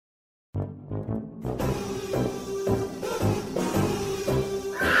Velkommen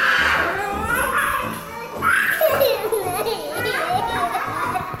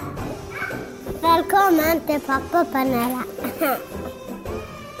til pappapanelet.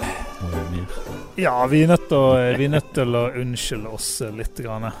 Ja, vi er nødt til å unnskylde oss litt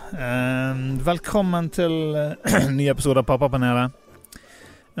grann. Velkommen til ny episode av Pappapanelet.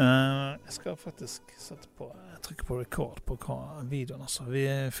 Jeg skal faktisk trykke på record på videoen også. Vi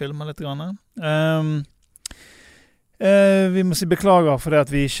filmer litt grann. Vi må si beklager for det at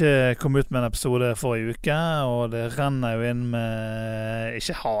vi ikke kom ut med en episode forrige uke, og det renner jo inn med,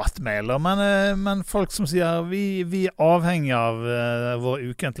 ikke hatmailer, men folk som sier vi er avhengig av vår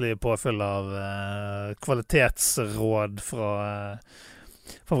ukentlige påfyll av kvalitetsråd fra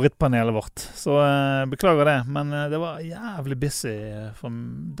favorittpanelet vårt. Så beklager det, men det var jævlig busy. For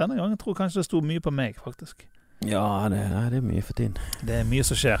denne gangen tror jeg kanskje det stod mye på meg, faktisk. Ja, det er mye for tiden. Det er mye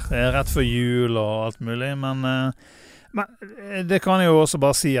som skjer. Det er rett før jul og alt mulig, men det kan jeg jo også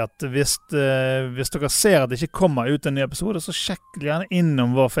bare si at hvis dere ser at det ikke kommer ut en ny episode, så sjekk gjerne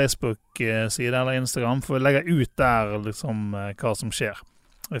innom vår Facebook-side eller Instagram, for vi legger ut der liksom hva som skjer.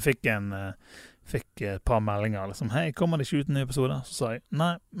 Vi fikk et par meldinger liksom, hei, kommer det ikke ut en ny episode? Så sa jeg,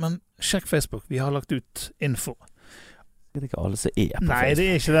 nei, men sjekk Facebook, vi har lagt ut info. Det er ikke alle som er på Facebook. Nei, det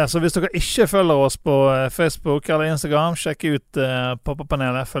er ikke det. Så hvis dere ikke følger oss på Facebook eller Instagram, sjekk ut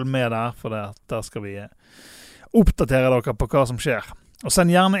Pappapanelet, følg med der, for der skal vi oppdatere dere på hva som skjer. Og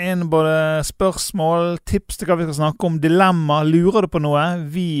send gjerne inn både spørsmål, tips til hva vi skal snakke om, dilemma, lurer du på noe?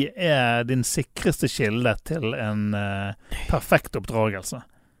 Vi er din sikreste kilde til en perfekt oppdragelse.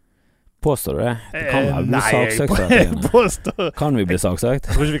 Påstår du det? Det kan vel bli saksøkt. Jeg påstår. Kan vi bli saksøkt?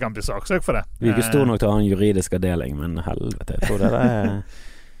 Jeg tror ikke vi kan bli saksøkt for det. Vi er ikke stor nok til å ha en juridisk avdeling, men helvete, jeg tror det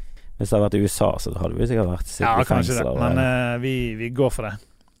hvis det hadde vært i USA, så hadde vi sikkert vært sikkert i fengsel. Ja, kanskje det, men vi går for det.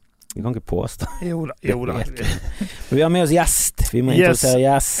 Vi kan ikke påstå. Jo da. Men vi har med oss gjest. Vi må introdusere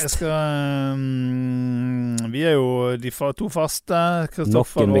gjest. Vi er jo de to faste,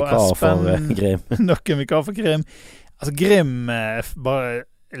 Kristoffer og Espen. For Grim. Nok en vikar for Grim. Altså Grim bare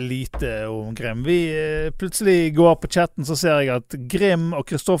lite om Grim. Vi plutselig går på chatten, så ser jeg at Grim og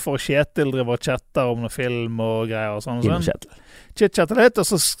Kristoffer og Kjetil driver og chatter om noe film og greier og sånn. Chit-chatter litt, og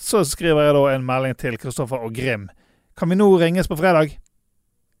så skriver jeg da en melding til Kristoffer og Grim. Kan vi nå ringes på fredag?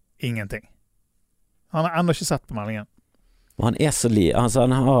 Ingenting. Han har enda ikke sett på meldingen. Og han er så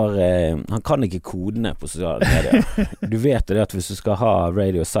han kan ikke kodene på sosiale medier. Du vet det at hvis du skal ha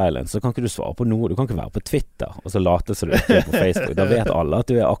radio silence, så kan ikke du svare på noe. Du kan ikke være på Twitter, og så late som du ikke er på Facebook. Da vet alle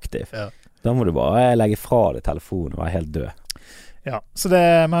at du er aktiv. Ja. Da må du bare legge fra deg telefonen og være helt død. Ja,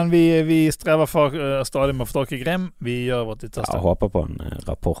 men vi strever stadig med å få tak i Grim. Vi gjør vårt ytterste. Jeg håper på en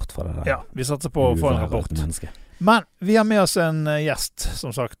rapport fra det der. Ja, vi satser på å få en rapport. Men vi har med oss en gjest, som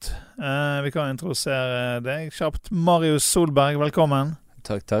sagt. Vi kan introdusere deg kjapt. Marius Solberg, velkommen.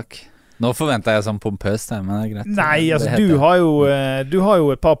 Takk. Nå forventer jeg sånn pompøst, men det er greit. Nei, altså du har jo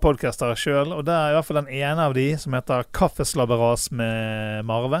et par podcaster selv, og det er i hvert fall den ene av de som heter Kaffeslabberas med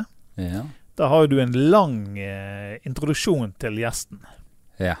Marve. Ja. Da har jo du en lang introduksjon til gjesten.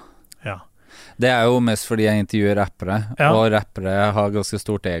 Ja. Det er jo mest fordi jeg intervjuer rappere, og rappere har ganske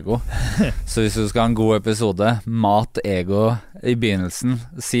stort ego. Så hvis du skal ha en god episode, mat ego i begynnelsen,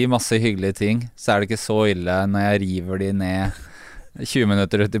 si masse hyggelige ting, så er det ikke så ille når jeg river de ned 20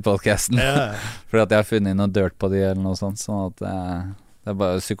 minutter ut i podcasten. Fordi at jeg har funnet noe dirt på de eller noe sånt, sånn at det er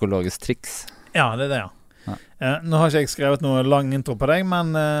bare psykologisk triks. Ja, det er det, ja. Nå har ikke jeg skrevet noe lang intro på deg,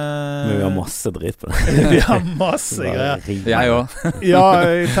 men vi har masse dritt på det. Vi har masse greier. Jeg også. Ja,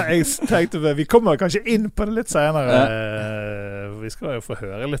 jeg tenkte vi kommer kanskje inn på det litt senere. Vi skal jo få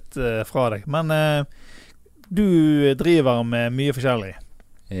høre litt fra deg. Men du driver med mye forskjellig.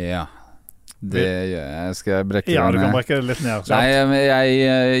 Ja, det gjør jeg. Skal jeg brekke det ned? Ja, du kan brekke det litt ned. Nei,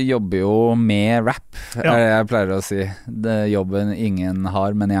 jeg jobber jo med rap, jeg pleier å si. Det er jobben ingen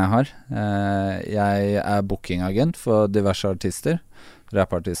har, men jeg har. Jeg er bookingagent for diverse artister,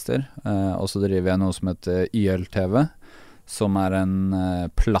 rappartister. Og så driver jeg noe som heter YLTV, som er en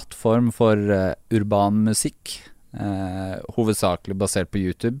plattform for urban musikk. Hovedsakelig basert på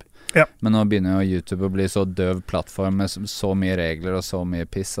YouTube. Ja. Men nå begynner jo YouTube å bli så døv plattform med så mye regler og så mye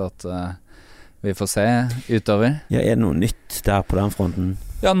piss at vi får se utover. Ja, er det noe nytt der på den fronten?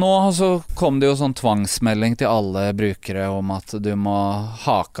 Ja, nå så kom det jo sånn tvangsmelding til alle brukere om at du må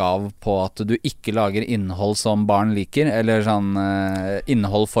hake av på at du ikke lager innhold som barn liker, eller sånn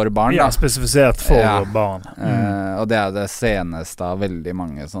innhold for barn. Ja, spesifisert for barn. Og det er det seneste av veldig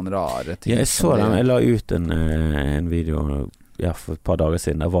mange sånne rare ting. Ja, jeg så den, jeg la ut en video for et par dager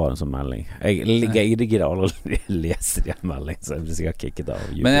siden, der var det en sånn melding. Jeg gidder aldri lese den meldingen, så jeg blir sikkert kikket av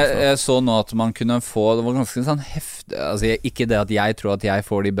YouTube. Men jeg så nå at man kunne få, det var ganske sånn heftig, altså ikke det at jeg tror at jeg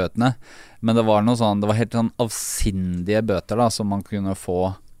får de bøtene, men det var noe sånn, det var helt sånn avsindige bøter da, som man kunne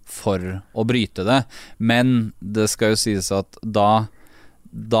få for å bryte det. Men det skal jo sies at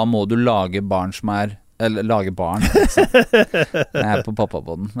da må du lage barn som eller lage barn altså. Jeg på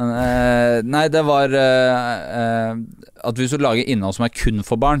pappapodden. Men nei, det var at hvis du lager innhold som kun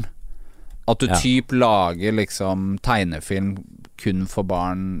for barn, at du typ lager liksom tegnefilm kun for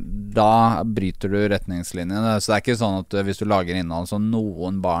barn, da bryter du retningslinjene. Så det ikke sånn at hvis du lager innhold som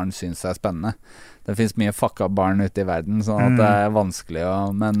noen barn synes spennende. Det finnes mye fucka barn ute i verden, sånn at det vanskelig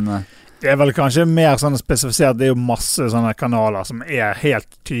men det vel kanskje mer sånn spesifisert. Det jo masse sånne kanaler som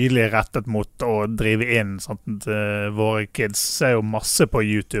helt tydelig rettet mot å drive inn sånt, våre kids ser jo masse på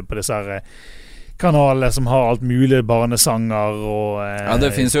YouTube på disse her kanalene som har alt mulig barnesanger og ja, det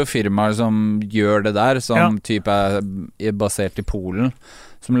finnes jo firmaer som gjør det der, som type basert i Polen,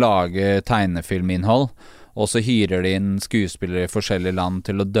 som lager tegnefilminnhold, og så hyrer de inn skuespillere i forskjellige land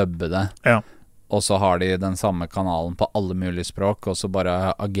til å dubbe det. Og så har de den samme kanalen på alle mulige språk, og så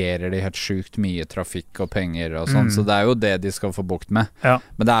bare agerer de helt sykt mye trafikk og penger og sånn, så det jo det de skal få bukt med.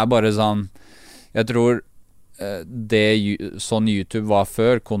 Men det bare sånn, jeg tror sånn YouTube var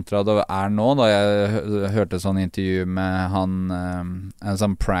før kontra det nå, da jeg hørte sånn intervju med han, en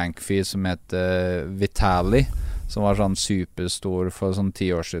sånn prankfee som heter Vitali, som var sånn superstor for sånn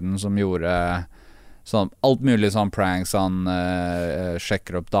 10 år siden, som gjorde sånn, alt mulig sånn pranks. Han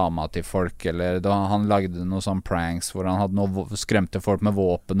sjekker opp dama til folk, eller han lagde noen sånn pranks hvor han hadde skremte folk med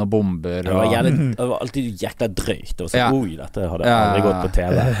våpen og bomber. Det var alltid jækla drøyt. Og så, oi, dette hadde aldri gått på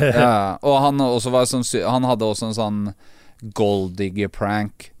TV. Og han også var sånn, han hadde også en sånn gold digger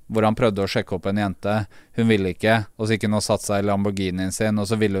prank, hvor han prøvde å sjekke opp en jente. Hun ville ikke, og så gikk hun og satt seg i Lamborghinien sin, og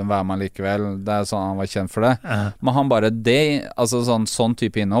så ville hun være med likevel. Det sånn han var kjent for det. Men han bare, altså sånn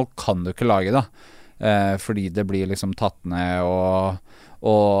type innhold kan du ikke lage da. Fordi det blir liksom tatt ned,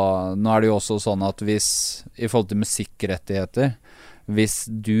 og nå det jo også sånn at hvis, i forhold til musikkrettigheter, hvis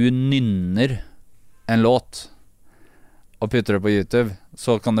du nynner en låt og putter det på YouTube,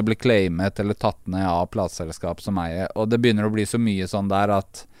 så kan det bli claimet eller tatt ned av plateselskap som eier, og det begynner å bli så mye sånn der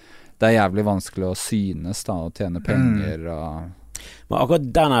at det jævlig vanskelig å synes da, og tjene penger og men akkurat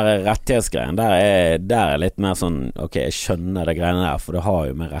den her rettighetsgreien der litt mer sånn, ok, jeg skjønner det greiene der, for det har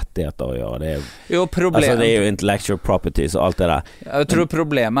jo med rettigheter å gjøre. Det altså, det jo intellectual properties og alt det der. Jeg tror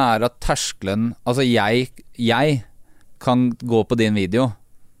problemet at terskelen, altså jeg kan gå på din video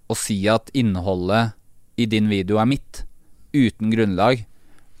og si at innholdet i din video mitt, uten grunnlag,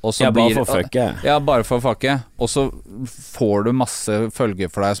 og så bare for å fucke. Ja, bare for å fucke. Og så får du masse følger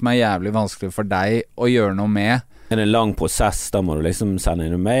for deg som jævlig vanskelig for deg å gjøre noe med. Det en lang prosess, da må du liksom sende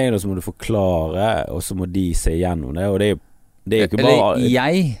inn en mail, og så må du forklare, og så må de se gjennom det, og det jo ikke bare... Eller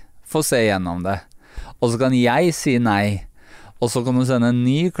jeg får se gjennom det, og så kan jeg si nei, og så kan du sende en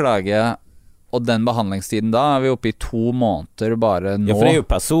ny klage, og den behandlingstiden da vi oppe i 2 måneder bare nå. Ja, for det jo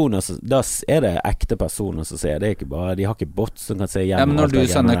personer, da det ekte personer som ser, det ikke bare, de har ikke bots som kan se gjennom. Ja, men når du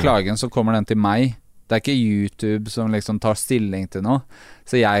sender klagen, så kommer den til meg. Det ikke YouTube som liksom tar stilling til noe,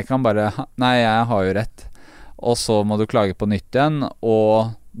 så jeg kan bare, nei, jeg har jo rett. Og så må du klage på nytt igjen,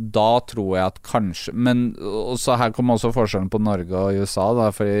 og da tror jeg at kanskje, men så her kommer også forskjellen på Norge og USA da,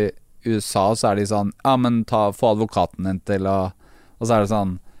 for i USA så de sånn, ja, men få advokaten din til og så det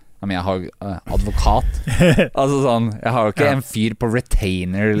sånn, ja, men jeg har advokat, altså sånn, jeg har jo ikke en fyr på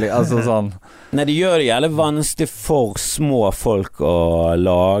retainer, altså sånn. Nei, det gjør det jævlig vanskelig for små folk å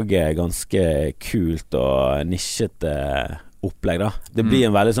lage ganske kult og nisjete opplegg da. Det blir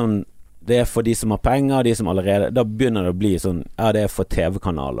en veldig sånn, det for de som har penger, de som allerede, da begynner det å bli sånn, ja, det for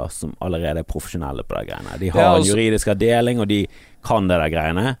TV-kanaler som allerede profesjonelle på de greiene. De har en juridisk avdeling, og de kan det der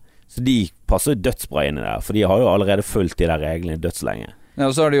greiene, så de passer dødsbra inn i det, for de har jo allerede fulgt de der reglene dødslenge. Ja,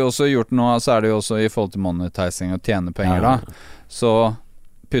 og så har de også gjort noe, så det jo også i forhold til monetizing og tjene penger da, så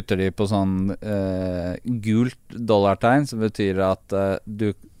putter de på sånn gult dollartegn, som betyr at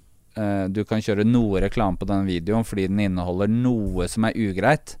du kan kjøre noe reklame på den videoen, fordi den inneholder noe som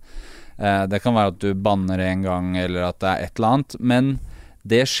ugreit. Det kan være at du banner en gang, eller at det et eller annet, men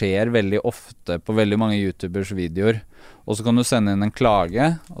det skjer veldig ofte på veldig mange YouTubers videoer, og så kan du sende inn en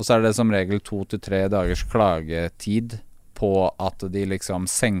klage, og så det som regel 2 til 3 dagers klagetid på at de liksom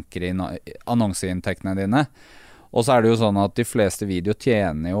senker inn annonseinntektene dine, og så det jo sånn at de fleste videoer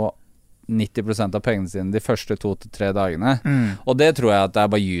tjener jo 90% av pengene sine de første 2 til 3 dagene, og det tror jeg at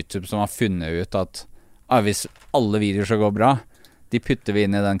det bare YouTube som har funnet ut at hvis alle videoer skal gå bra, de putter vi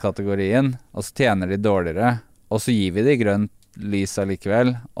inn i den kategorien, og så tjener de dårligere, og så gir vi de grønt lys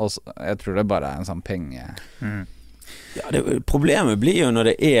allikevel. Og jeg tror det bare en sånn penge. Ja, problemet blir jo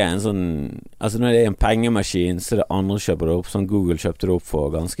når det en sånn, altså når det en pengemaskin, så det andre kjøper det opp, sånn Google kjøpte det opp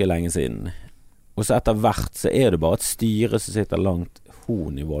for ganske lenge siden. Og så etter hvert så det bare et styre som sitter langt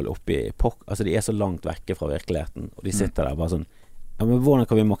honivål oppi altså de så langt vekke fra virkeligheten, og de sitter der bare sånn, ja, men hvordan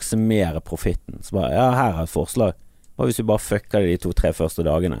kan vi maksimere profitten? Så bare, ja, her et forslag. Hva hvis vi bare fucker det de 2-3 første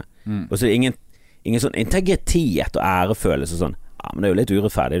dagene? Og så ingen sånn integritet og ærefølelse sånn. Ja, men det jo litt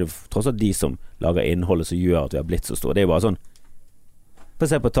urettferdig. Det tross alt de som lager innholdet som gjør at vi har blitt så store. Det jo bare sånn, få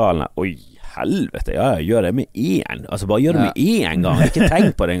se på tallene. Oi, helvete, ja, gjør det med én. Altså bare gjør det med én gang. Ikke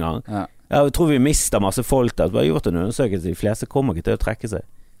tenk på det en gang. Jeg tror vi mister masse folk der. Bare gjort en undersøkelse. De fleste kommer ikke til å trekke seg.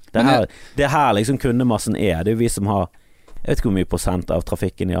 Det her liksom kundemassen det jo vi som har, jeg vet ikke hvor mye prosent av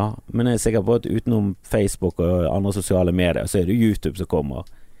trafikken men jeg sikker på at utenom Facebook og andre sosiale medier så det YouTube som kommer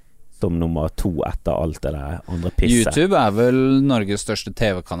som nummer 2 etter alt det der andre pisset. YouTube vel Norges største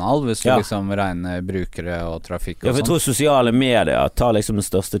TV-kanal hvis du liksom regner brukere og trafikk og sånn. Jeg tror sosiale medier tar liksom den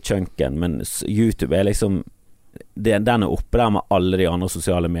største chunken, men YouTube liksom den oppe der med alle de andre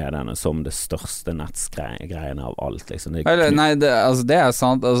sosiale mediene som det største nettsgreiene av alt liksom. Nei, det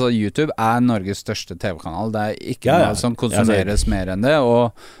sant. Altså, YouTube Norges største TV-kanal. Det ikke noe som konsumeres mer enn det,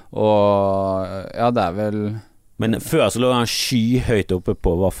 og ja, det vel. Men før så lå han skyhøyt oppe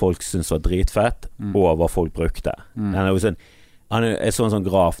på hva folk syntes var dritfett, og hva folk brukte. Han jo sånn, jeg så en sånn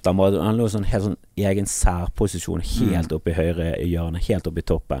graf der han lå sånn helt sånn egen særposisjon helt oppe i høyre hjørne, helt oppe i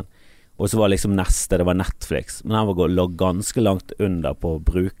toppen. Og så var liksom neste, det var Netflix, men han lå ganske langt under på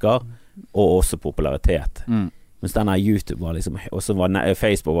bruker og også popularitet. Mens denne YouTube var liksom, og så var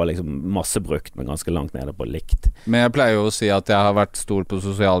Facebook var liksom masse brukt, men ganske langt nede på likt. Men jeg pleier jo å si at jeg har vært stor på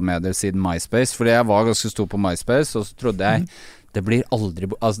sosiale medier siden MySpace, fordi jeg var ganske stor på MySpace, og så trodde jeg det blir aldri,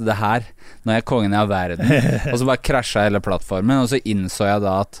 altså det her, når jeg kongen av verden, og så bare krasjet hele plattformen, og så innså jeg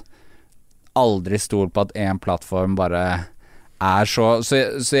da at aldri stol på at en plattform bare så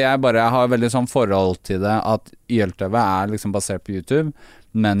jeg bare har veldig sånn forhold til det, at YLTV liksom basert på YouTube,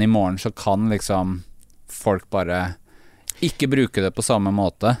 men i morgen så kan liksom folk bare ikke bruke det på samme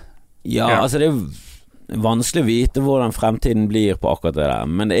måte. Ja, altså det vanskelig å vite hvordan fremtiden blir på akkurat det der,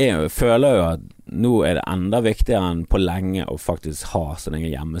 men jeg føler jo at nå det enda viktigere enn på lenge å faktisk ha sånn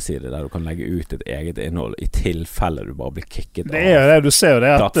egen hjemmeside der du kan legge ut et eget innhold i tilfelle du bare blir kicket av. Det jo det, du ser jo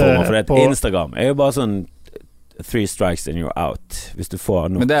det plattformer, for det Instagram jo bare sånn 3 strikes and you're out hvis du får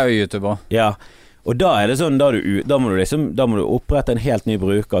noe. Men det jo YouTube også. Ja, og da det sånn, da må du opprette en helt ny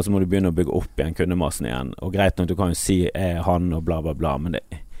bruker, og så må du begynne å bygge opp igjen kundemassen igjen, og greit nok du kan jo si han og bla bla bla, men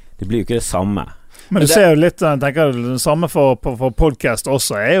det blir jo ikke det samme. Men du ser jo litt, jeg tenker det samme for podcast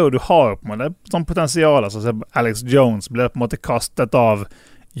også, jo, du har jo på en måte sånn potensial, altså Alex Jones ble på en måte kastet av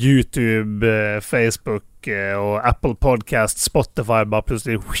YouTube, Facebook og Apple Podcast, Spotify, bare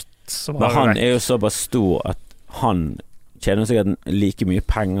plutselig men han jo såpass stor at han tjener sikkert like mye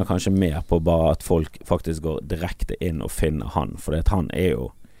penger, kanskje mer på bare at folk faktisk går direkte inn og finner han, for han jo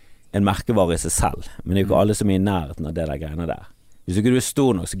en merkevare i seg selv, men det jo ikke alle som i nærheten av det der greiene der. Hvis ikke du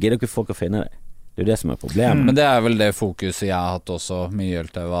stor nok, så gidder ikke folk å finne det. Det jo det som problemet. Men det vel det fokuset jeg har hatt også mye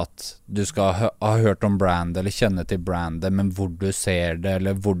helt av, at du skal ha hørt om brandet, eller kjenne til brandet, men hvor du ser det,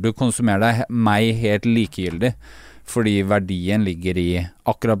 eller hvor du konsumerer det, meg helt likegyldig, fordi verdien ligger i,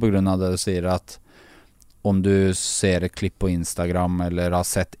 akkurat på grunn av det du sier, at om du ser et klipp på Instagram eller har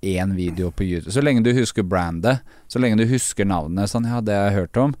sett en video på YouTube, så lenge du husker brandet, så lenge du husker navnet, sånn, ja, det jeg har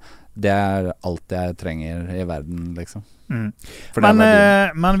hørt om, det alt jeg trenger i verden, liksom.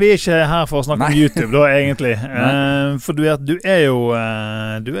 Men vi ikke her for å snakke om YouTube da, egentlig. For du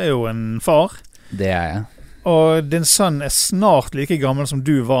jo en far. Det jeg. Og din sønn snart like gammel som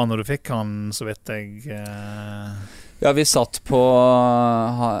du var når du fikk han, så vet jeg. Ja, jeg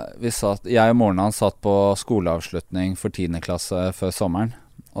og moren hans satt på skoleavslutning for 10. klasse før sommeren,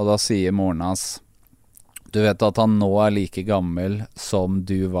 og da sier moren hans, du vet at han nå like gammel som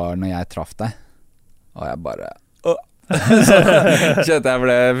du var når jeg traff deg. Og jeg bare så kjente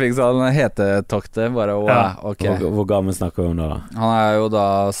jeg fikk sånn hetetokte, bare ok. Hvor gammel snakker vi om da? Han jo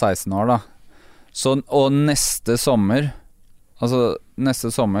da 16 år da. Så, og neste sommer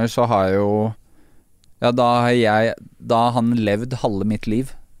så har jeg jo, ja, da har han levd halve mitt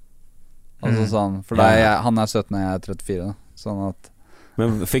liv. Altså sånn, for han 17 og jeg 34 da. Sånn at.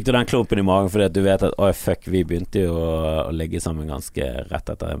 Men fikk du den klumpen i magen fordi at du vet at vi begynte jo å ligge sammen ganske rett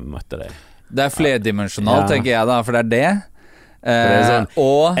etter jeg møtte deg? Det flerdimensjonalt, tenker jeg da, for det det. Sånn,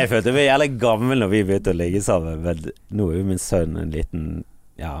 og jeg følte vi jævlig gammel når vi begynte å ligge sammen, men nå jo min sønn en liten,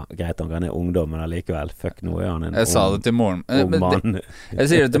 ja, greit nok han ungdom, men allikevel, fuck noe han en Jeg sa det til moren mann. Jeg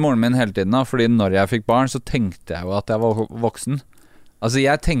sier det til moren min hele tiden da, fordi når jeg fikk barn så tenkte jeg jo at jeg var voksen. Altså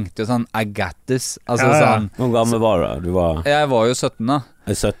jeg tenkte sånn I got this. Altså sånn. Hvor gammel var du? Jeg var jo 17 da.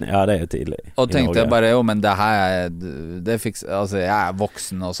 17, ja, det jo tidlig. Og tenkte jeg bare, jo, men det her det altså jeg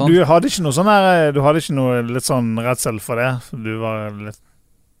voksen og sånn. Du hadde ikke noe sånn her, du hadde ikke noe litt sånn redsel for det? Du var litt,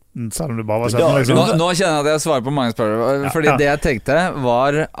 selv om du bare var 17 liksom. Nå kjenner jeg at jeg svarer på mange spørsmål. Fordi det jeg tenkte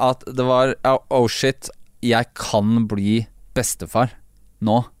var at det var, oh shit, jeg kan bli bestefar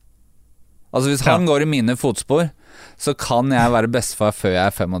nå. Altså hvis han går i mine fotspor, så kan jeg være bestefar før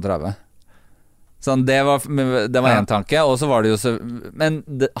jeg 35. Sånn, det var en tanke. Og så var det jo men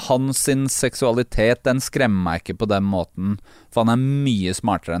hans sin seksualitet, den skremmer meg ikke på den måten, for han mye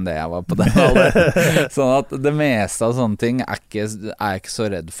smartere enn det jeg var på den alderen. Sånn at det meste av sånne ting er jeg ikke så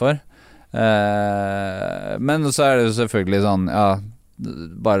redd for. Men så det jo selvfølgelig sånn, ja,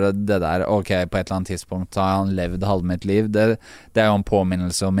 bare det der, ok, på et eller annet tidspunkt har han levd halve mitt liv. Det jo en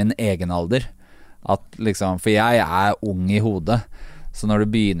påminnelse om min egen alder. At liksom, for jeg ung i hodet. Så når du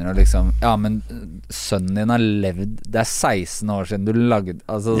begynner å liksom, ja, men sønnen din har levd, det 16 år siden du lagde,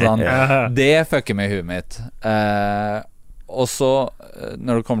 altså sånn, det fucker med huet mitt. Og så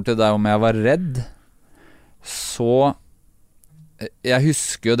når det kommer til deg om jeg var redd, så jeg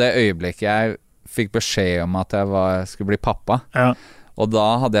husker jo det øyeblikket jeg fikk beskjed om at jeg skulle bli pappa. Og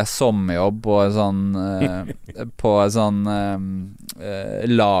da hadde jeg sommerjobb på et sånn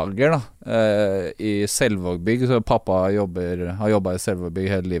lager da, i Selvågbygg. Så pappa har jobbet i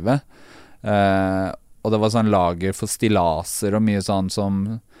Selvågbygg hele livet. Og det var sånn lager for stillaser og mye sånn som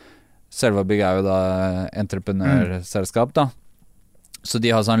Selvågbygg jo da entreprenørselskap da. Så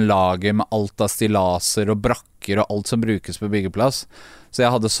de har sånn lager med alt av stillaser og brakker og alt som brukes på byggeplass. Så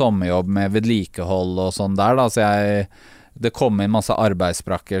jeg hadde sommerjobb med vedlikehold og sånn der da, så det kom inn masse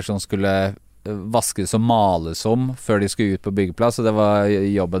arbeidsbrakker som skulle vaskes og males om før de skulle ut på byggeplass, og det var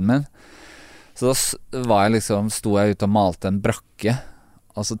jobben min. Så da var jeg liksom, sto jeg ute og malte en brakke,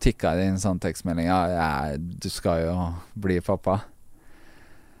 og så tikket det inn en sånn tekstmelding, ja, du skal jo bli pappa.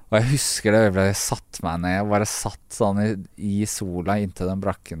 Og jeg husker det, jeg satt meg ned, jeg bare satt sånn i sola inntil den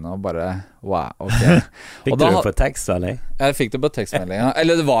brakken, og bare, wow, ok. Fikk du det på tekstmelding? Jeg fikk det på tekstmelding, ja.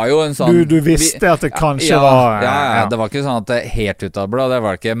 Eller det var jo en sånn... Du visste at det kanskje var... Ja, det var ikke sånn at det helt ut av blå, det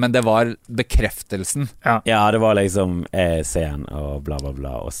var det ikke, men det var bekreftelsen. Ja, det var liksom scenen og bla bla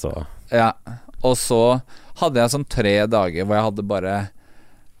bla, og så... Ja, og så hadde jeg sånn 3 dager hvor jeg hadde bare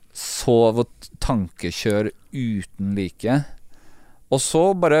sov og tankekjør uten like. Og så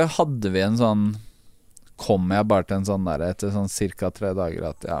bare hadde vi en sånn, kom jeg bare til en sånn der etter sånn cirka 3 dager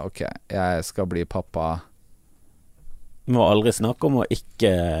at ja, ok, jeg skal bli pappa. Du må aldri snakke om å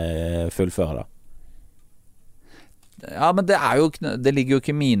ikke fullføre da. Ja, men det ligger jo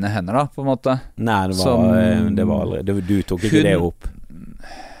ikke i mine hender da, på en måte. Nei, det var aldri, du tok ikke det opp.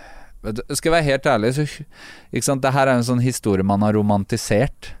 Skal jeg være helt ærlig, så, ikke sant, det her en sånn historie man har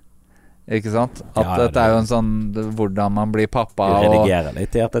romantisert. Ikke sant? At dette jo en sånn hvordan man blir pappa. Du redigerer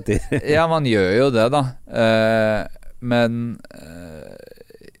litt i ettertid. Ja, man gjør jo det da. Men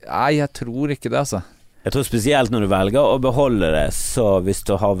nei, jeg tror ikke det, altså. Jeg tror spesielt når du velger å beholde det, så hvis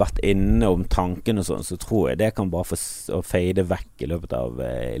du har vært inne om tanken og sånn, så tror jeg det kan bare få fade vekk i løpet av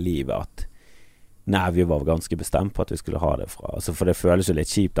livet at nei, vi var ganske bestemt på at vi skulle ha det fra. Altså, for det føles jo litt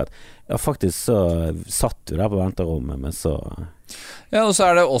kjipt at ja, faktisk så satt du der på venterommet, men så... Ja, og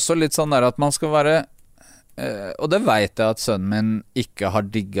så det også litt sånn der at man skal være og det vet jeg at sønnen min ikke har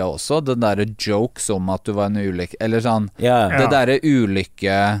digget også, den der jokes om at du var en ulykke, eller sånn, det der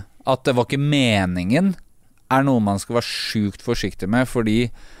ulykke, at det var ikke meningen, noe man skal være sykt forsiktig med, fordi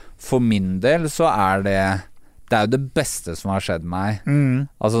for min del så det jo det beste som har skjedd meg.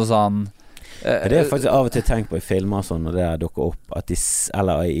 Altså sånn det faktisk av og til tenkt på i filmer sånn, når det dukker opp at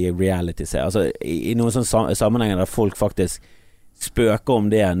eller i reality altså i noen sånne sammenhenger der folk faktisk spøker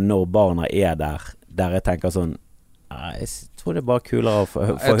om det når barna der jeg tenker sånn jeg tror det bare kulere å få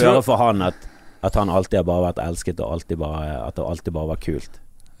høre for han at han alltid har bare vært elsket og at det alltid bare var kult.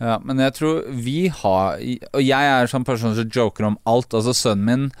 Ja, men jeg tror vi har, og jeg sånn person som joker om alt, altså sønnen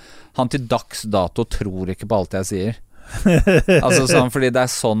min, han til dags dato tror ikke på alt jeg sier. Altså sånn, fordi det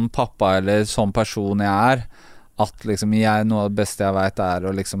sånn pappa eller sånn person jeg at liksom noe av det beste jeg vet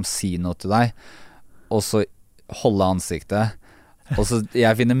å liksom si noe til deg og så holde ansiktet og så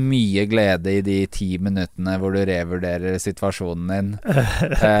jeg finner mye glede i de 10 minuttene hvor du revurderer situasjonen din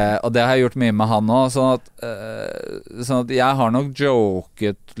og det har jeg gjort mye med han også sånn at jeg har nok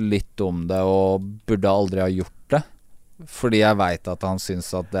joket litt om det og burde aldri ha gjort det fordi jeg vet at han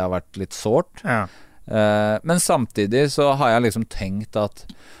synes at det har vært litt sårt Men samtidig så har jeg liksom tenkt at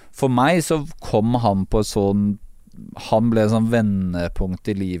for meg så kom han på han ble et sånn vendepunkt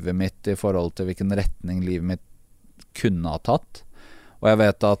i livet mitt i forhold til hvilken retning livet mitt kunne ha tatt. Og jeg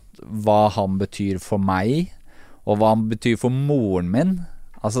vet at hva han betyr for meg, og hva han betyr for moren min.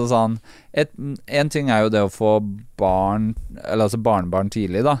 Altså sånn, en ting jo det å få barnebarn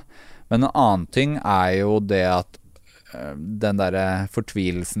tidlig da, men en annen ting jo det at den der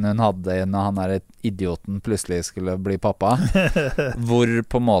fortvilelsen hun hadde når han der idioten plutselig skulle bli pappa, hvor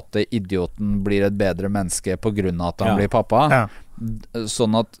på en måte idioten blir et bedre menneske på grunn av at han blir pappa.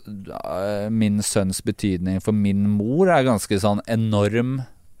 Sånn at min sønns betydning for min mor ganske sånn enorm,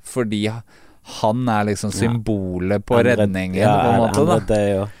 fordi han liksom symbolet på redningen på en måte da.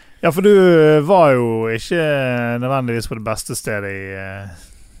 Ja, for du var jo ikke nødvendigvis på det beste stedet i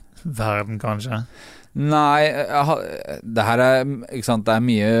verden, kanskje. Nei, det her ikke sant, det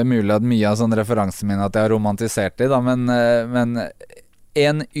mye mulig at mye av sånn referansen min at jeg har romantisert det da, men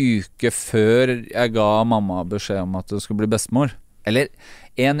en uke før jeg ga mamma beskjed om at du skulle bli bestemor, eller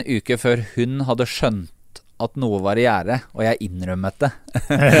en uke før hun hadde skjønt at noe var i gjære, og jeg innrømmet det.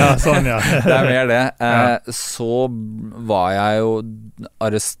 Ja, sånn, ja. Det mer det. Så var jeg jo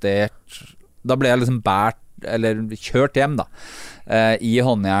arrestert. Da ble jeg liksom kjørt hjem da, i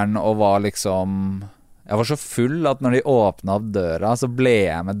håndjern, og var liksom... Jeg var så full at når de åpnet av døra, så ble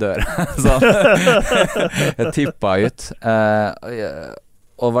jeg med døra. Så jeg tippet ut.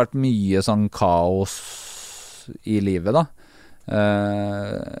 Og vært mye sånn kaos i livet da.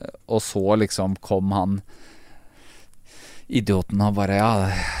 Og så liksom kom han idioten og bare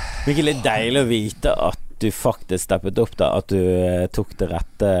Virkelig litt deilig å vite at du faktisk steppet opp da, at du tok det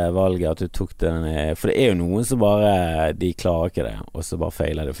rette valget, at du tok den, for det jo noen som bare de klarer ikke det, og så bare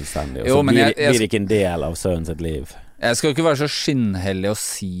feiler det fullstendig, og så blir det ikke en del av sønnen sitt liv. Jeg skal ikke være så skinnhellig å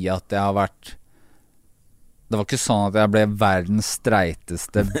si at jeg har vært, det var ikke sånn at jeg ble verdens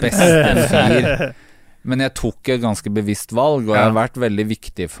streiteste, beste fyr, men jeg tok et ganske bevisst valg, og det har vært veldig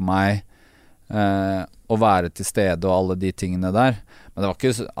viktig for meg å være til stede og alle de tingene der, men det var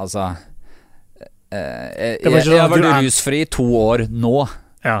ikke, altså jeg har vært rusfri 2 år nå.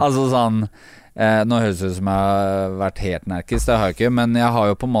 Altså sånn nå høres det ut som jeg har vært helt nærkist, det har jeg ikke, men jeg har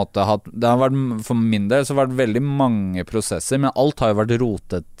jo på en måte hatt, det har vært, for min del så har det vært veldig mange prosesser, men alt har jo vært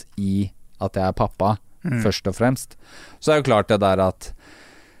rotet i at jeg pappa først og fremst. Så det jo klart det der at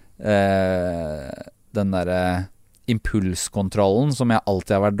den der impulskontrollen som jeg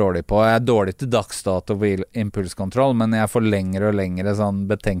alltid har vært dårlig på. Jeg dårlig til dagsdato på impulskontroll, men jeg får lengre og lengre sånn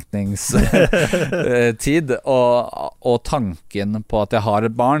betenkningstid, og tanken på at jeg har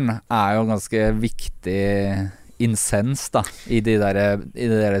et barn jo ganske viktig insens da, i de der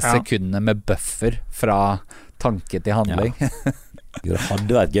sekundene med buffer fra tanke til handling. Det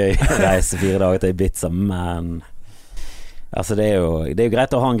hadde vært gøy å reise 4 dager til Ibiza, men altså det jo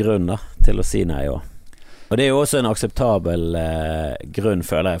greit å ha en grunn da, til å si nei også. Og det jo også en akseptabel grunn,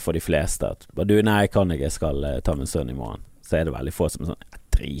 føler jeg, for de fleste. At du, nei, jeg kan ikke, jeg skal ta min sønn i morgen. Så det veldig få som sånn,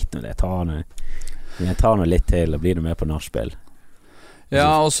 drit med det, jeg tar noe litt til, og blir du med på nachspiel.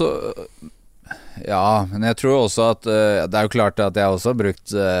 Ja, og så... Ja, men jeg tror også at det jo klart at jeg også har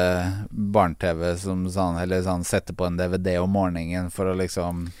brukt barne-TV som sånn, eller sånn, sette på en DVD om morgenen for å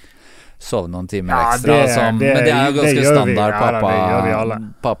liksom... sove noen timer ekstra, men det jo ganske standard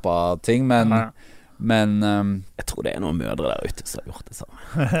pappa-ting, men jeg tror det noen mødre der ute som har gjort det samme.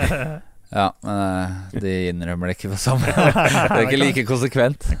 Ja, men de innrømmer det ikke for samme. Det ikke like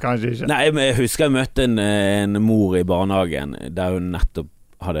konsekvent. Kanskje ikke. Nei, men jeg husker jeg møtte en mor i barnehagen der hun nettopp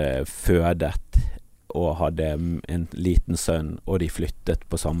hadde fødet og hadde en liten sønn, og de flyttet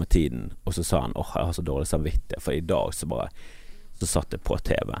på samme tiden, og så sa han, jeg har så dårlig samvittighet, for i dag så satt jeg på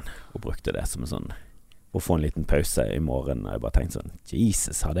TV-en og brukte det som en sånn, å få en liten pause i morgen, og jeg bare tenkte sånn,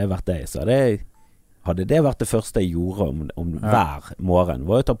 Jesus, hadde jeg vært deg, så hadde det vært det første jeg gjorde om hver morgen,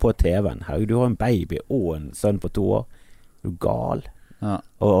 var å ta på TV-en. Herregud, du har en baby og en sønn på 2 år. Er du gal?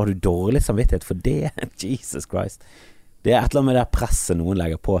 Og har du dårlig samvittighet for det? Jesus Christ. Det et eller annet med det presset noen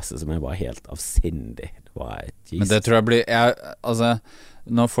legger på seg som bare helt avsindig. Men det tror jeg blir altså,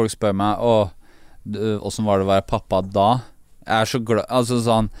 når folk spør meg hvordan var det å være pappa da? Jeg så glad, altså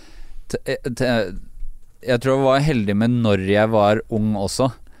sånn jeg tror jeg var heldig med når jeg var ung også.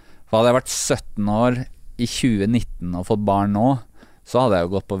 For hadde jeg vært 17 år i 2019 og fått barn nå, så hadde jeg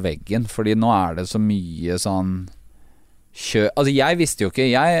jo gått på veggen, fordi nå det så mye sånn altså jeg visste jo ikke,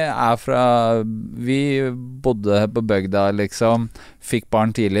 vi bodde på bygda liksom, fikk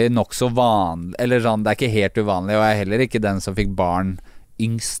barn tidlig, nok så vanlig, eller sånn, det ikke helt uvanlig, og jeg heller ikke den som fikk barn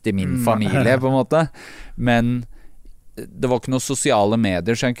yngst i min familie på en måte, men det var ikke noen sosiale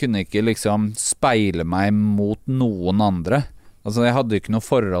medier, så jeg kunne ikke liksom speile meg mot noen andre. Altså jeg hadde ikke noe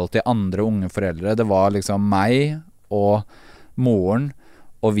forhold til andre unge foreldre. Det var liksom meg og moren,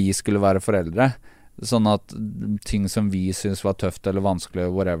 og vi skulle være foreldre. Sånn at ting som vi synes var tøft eller vanskelig,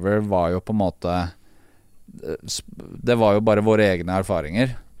 whatever, var jo på en måte, det var jo bare våre egne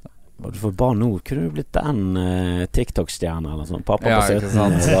erfaringer. For bare nå kunne du blitt den TikTok-stjerne eller sånn. Pappa på 17 ikke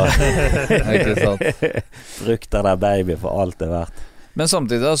sant. Ikke sant. Brukte der baby for alt det verdt. Men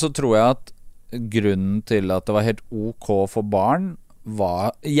samtidig da, så tror jeg at grunnen til at det var helt ok for barn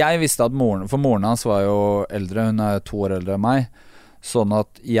var, jeg visste at moren hans var jo eldre, hun 2 år eldre enn meg, sånn at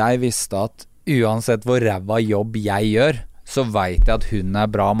jeg visste at uansett hvor ræva jobb jeg gjør, så vet jeg at hun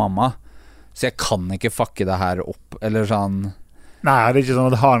bra mamma, så jeg kan ikke fucke det her opp, eller sånn. Nei, det ikke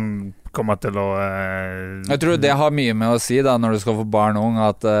sånn at han kommer til å Jeg tror det har mye med å si da, når du skal få barn og ung,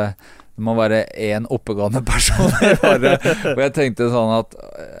 at det må være en oppegående person. Og jeg tenkte sånn at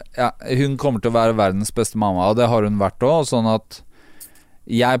ja, hun kommer til å være verdens beste mamma, og det har hun vært også, sånn at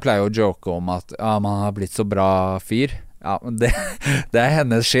jeg pleier å joke om at ja, man har blitt så bra fyr. Ja, men det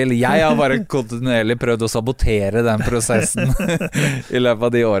hennes skyld. Jeg har bare kontinuerlig prøvd å sabotere den prosessen i løpet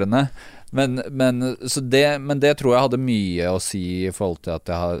av de årene. Men det tror jeg hadde mye å si i forhold til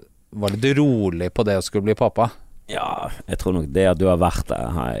at jeg var litt rolig på det å skulle bli pappa. Ja, jeg tror nok det at du har vært der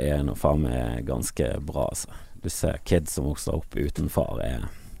her noe faen meg ganske bra, altså. Du ser kids som vokser opp uten far,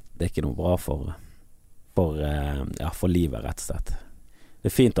 det ikke noe bra for livet, rett og slett. Det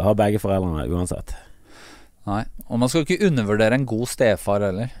fint å ha begge foreldrene uansett. Nei, og man skal ikke undervurdere en god stefar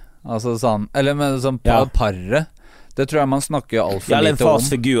heller. Altså sånn, eller med sånn paret. Det tror jeg man snakker alt for lite om. Ja, en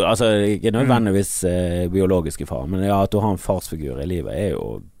farsfigur, altså ikke nødvendigvis biologiske far, men ja, at du har en farsfigur i livet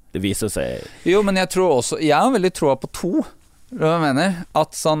jo, det viser seg. Jo, men jeg tror også, jeg har veldig troa på 2. Hva jeg mener?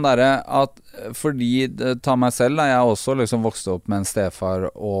 At sånn derre, at fordi, ta meg selv da, jeg har også liksom vokst opp med en stefar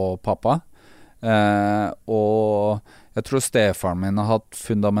og pappa, og jeg tror stefaren min har hatt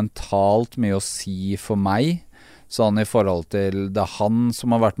fundamentalt mye å si for meg, sånn i forhold til det han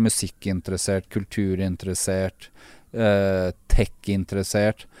som har vært musikkinteressert, kulturinteressert,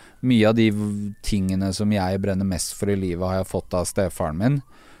 tech-interessert. Mye av de tingene som jeg brenner mest for i livet har jeg fått av stefaren min.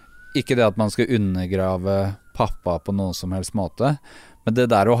 Ikke det at man skal undergrave pappa på noen som helst måte, men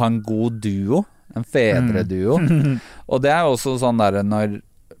det der å ha en god duo, en fedreduo. Og det også sånn der når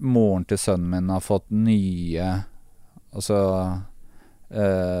moren til sønnen min har fått nye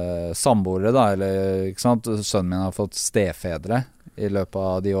samboere da, eller ikke sant, sønnen min har fått stefedre i løpet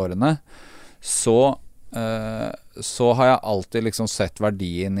av de årene, så har jeg alltid liksom sett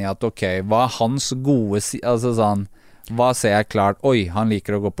verdien i at ok, hva hans gode altså sånn, hva ser jeg klart, oi, han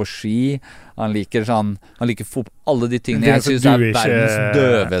liker å gå på ski, han liker alle de tingene jeg synes verdens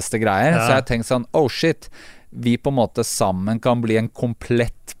døveste greier, så jeg tenkt sånn, oh shit, vi på en måte sammen kan bli en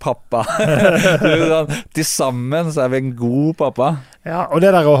komplett pappa. Til sammen så vi en god pappa. Ja, og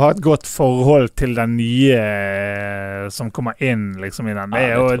det der å ha et godt forhold til den nye som kommer inn liksom i den,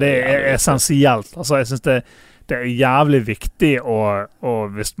 det essensielt. Altså, jeg synes det jævlig viktig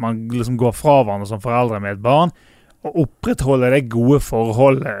og hvis man liksom går fra hverandre som foreldre med et barn, å opprettholde det gode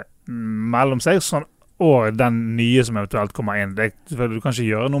forholdet mellom seg, sånn og den nye som eventuelt kommer inn. Du kan ikke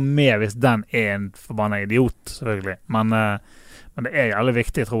gjøre noe mer hvis den en forbannet idiot, selvfølgelig. Men det jævlig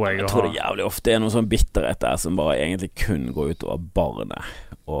viktig, tror jeg. Jeg tror det jævlig ofte noe sånn bitterhet der som bare egentlig kun går ut over barnet.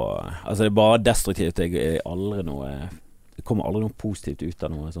 Altså det bare destruktivt. Det kommer aldri noe positivt ut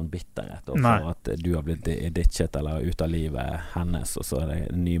av noe sånn bitterhet. Og for at du har blitt ditchet eller ut av livet hennes, og så det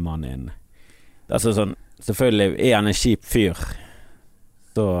en ny mann inn. Det altså sånn, selvfølgelig han en kjip fyr,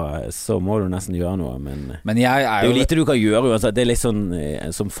 så må du nesten gjøre noe, men det jo lite du kan gjøre. Altså, det litt sånn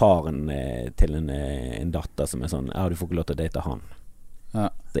som faren til en datter som sånn, ja, du får ikke lov til å date han. Ja.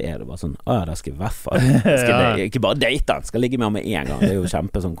 Så det bare sånn, ja, da skal jeg i hvert fall ikke bare date han, skal ligge med han med en gang. Det jo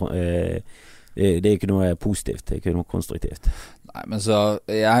kjempe sånn det ikke noe positivt, det ikke noe konstruktivt. Nei, men så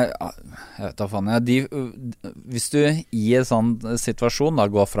jeg vet da faen, hvis du i en sånn situasjon da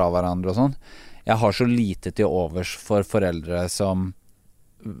går fra hverandre og sånn, jeg har så lite til overs for foreldre som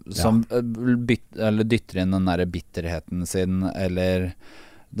eller dytter inn den der bitterheten sin, eller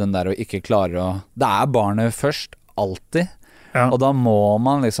den der å ikke klare å, det barnet først, alltid, og da må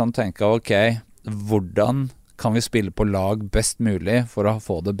man liksom tenke, ok, hvordan kan vi spille på lag best mulig for å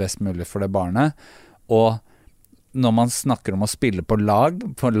få det best mulig for det barnet, og når man snakker om å spille på lag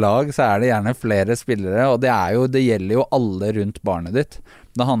så det gjerne flere spillere, og det gjelder jo alle rundt barnet ditt.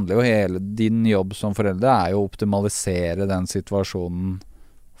 Det handler jo hele din jobb som foreldre jo å optimalisere den situasjonen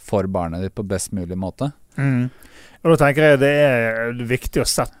for barnet ditt på best mulig måte. Og da tenker jeg det viktig å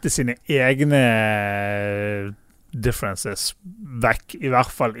sette sine egne differences vekk, i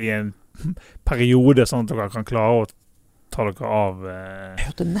hvert fall i en periode, sånn at dere kan klare å ta dere av Jeg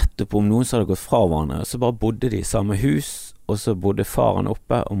hørte nettopp om noen som hadde gått fra hverandre, så bare bodde de i samme hus, og så bodde faren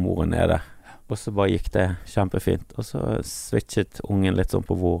oppe og moren nede, og så bare gikk det kjempefint, og så switchet ungen litt sånn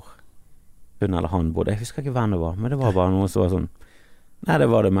på hvor hun eller han bodde. Jeg husker ikke hvem det var, men det var bare noe som var sånn, nei, det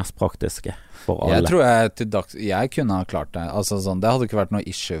var det mest praktiske for alle. Jeg tror jeg kunne ha klart det. Altså sånn, det hadde ikke vært noe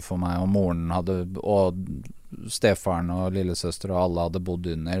issue for meg om moren hadde, og stefaren og lillesøster og alle hadde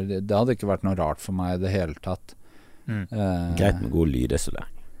bodd under. Det hadde ikke vært noe rart for meg i det hele tatt. Greit med god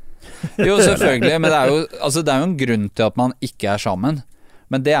lydisolering. Jo, selvfølgelig, men det er jo en grunn til at man ikke er sammen.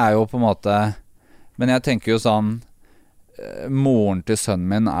 Men det er jo på en måte, men jeg tenker jo sånn, moren til sønnen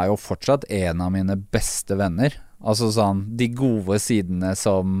min er jo fortsatt en av mine beste venner. Altså sånn, de gode sidene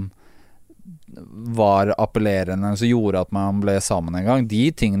som var appellerende, som gjorde at man ble sammen en gang,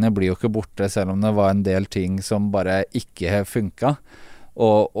 de tingene blir jo ikke borte, selv om det var en del ting som bare ikke funket.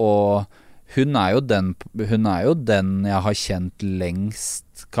 Og hun er jo den jeg har kjent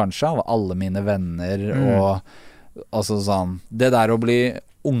lengst, kanskje, av alle mine venner, og altså sånn, det der å bli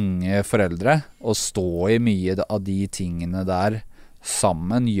unge foreldre, og stå i mye av de tingene der,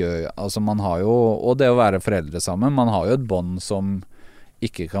 sammen gjør, altså man har jo, og det å være foreldre sammen, man har jo et bånd som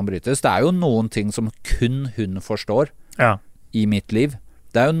ikke kan brytes. Det er jo noen ting som kun hun forstår i mitt liv.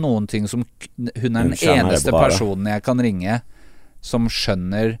 Det er jo noen ting som hun er den eneste personen jeg kan ringe som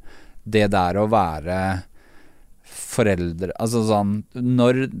skjønner det der å være foreldre, altså sånn,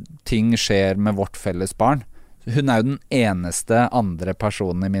 når ting skjer med vårt felles barn, hun er jo den eneste andre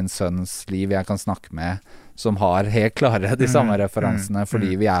personen i min sønns liv jeg kan snakke med som har helt klare de samme referansene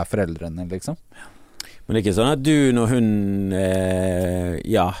fordi vi er foreldrene, liksom. Men det er ikke sånn at du, når hun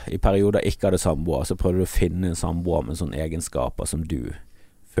i perioder ikke hadde samboer, så prøvde du å finne en samboer med sånne egenskaper som du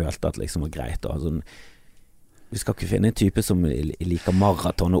følte at liksom var greit å ha sånn. Vi skal ikke finne en type som liker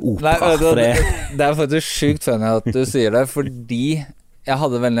maraton og opera. Nei, det er faktisk sykt funny at du sier det, fordi jeg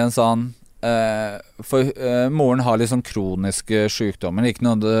hadde veldig en sånn moren har litt sånn kroniske sykdommer, ikke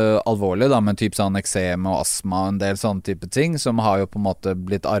noe alvorlig da, men typ sånn eksem og astma og en del sånne type ting, som har jo på en måte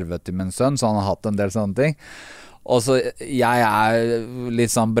blitt arvet til min sønn, så han har hatt en del sånne ting. Og så jeg er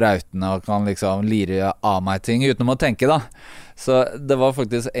litt sånn brautende og kan liksom lire av meg ting uten å tenke da. Så det var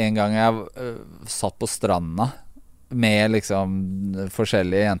faktisk en gang jeg satt på stranda med liksom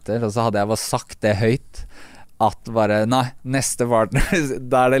forskjellige jenter, og så hadde jeg bare sagt det høyt, at bare, nei, neste partner,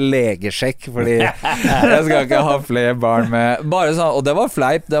 da er det legesjekk, fordi jeg skal ikke ha flere barn med, bare sånn, og det var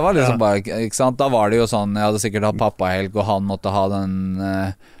fleip, det var liksom bare, ikke sant, da var det jo sånn, jeg hadde sikkert hatt pappahelg, og han måtte ha den,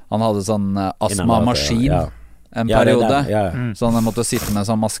 han hadde sånn astmamaskin en periode, så han måtte sitte med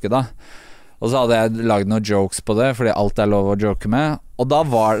sånn maske da, og så hadde jeg lagd noen jokes på det, fordi alt er lov å joke med, og da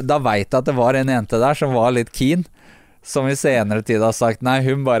vet jeg at det var en jente der som var litt keen, som i senere tid har sagt nei,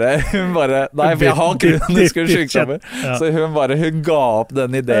 hun bare nei, for jeg har kroniske sykdommer, så hun ga opp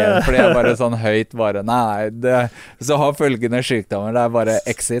den ideen, fordi jeg bare sånn høyt bare, nei, så har følgende sykdommer, det er bare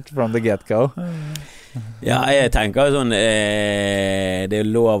exit from the get-go. Ja, jeg tenker sånn, det er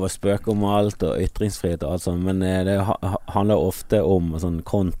lov å spøke om alt og ytringsfrihet og alt sånt, men det handler ofte om sånn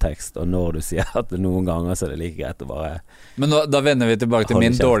kontekst, og når du sier at noen ganger så er det like greit å bare. Men da vender vi tilbake til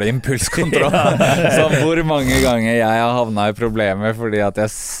min dårlige impulskontroll. Så hvor mange ganger jeg har havnet i problemer fordi at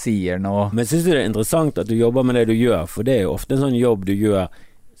jeg sier noe. Men synes du det er interessant at du jobber med det du gjør, for det er jo ofte en sånn jobb du gjør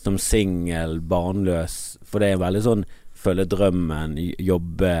som single, barnløs, for det er veldig sånn følge drømmen,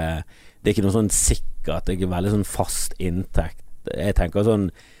 jobbe. Det er ikke noe sånn sikkert, det er ikke veldig sånn fast inntekt. Jeg tenker sånn,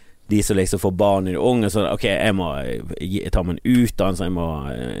 de som liksom får barn i det unge, sånn, ok, jeg må ta meg en utdannelse,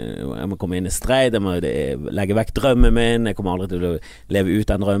 jeg må komme inn i streit, jeg må legge vekk drømmen min, jeg kommer aldri til å leve ut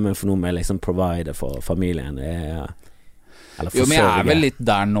den drømmen, for noe med liksom provide for familien. Jo, men jeg er vel litt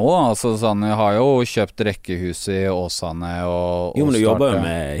der nå, altså sånn, jeg har jo kjøpt rekkehus i Åsane og jo, men du jobber jo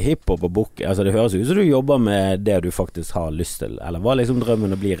med hiphop og bok, altså det høres ut som du jobber med det du faktisk har lyst til, eller var liksom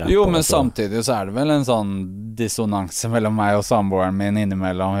drømmen å bli rapper? Jo, men samtidig så er det vel en sånn dissonanse mellom meg og samboeren min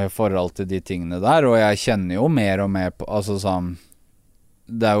innimellom i forhold til de tingene der, og jeg kjenner jo mer og mer på, altså sånn,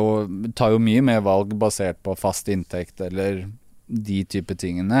 det er jo, tar jo mye mer valg basert på fast inntekt eller de type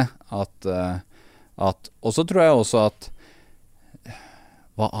tingene, at og så tror jeg også at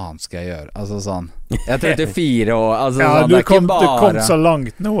hva annet skal jeg gjøre? Altså sånn, jeg er 34 år, altså sånn, det er ikke bare du kom så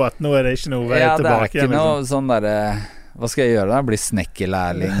langt nå at nå er det ikke noe vei tilbake. Ja, det er ikke noe sånn der, hva skal jeg gjøre da? Bli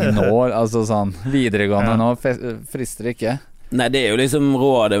snekkerlærling nå, altså sånn, videregående nå, frister ikke. Nei, det er jo liksom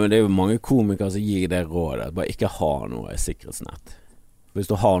rådet, men det er jo mange komikere som gir det rådet, at bare ikke ha noe sikkerhetsnett.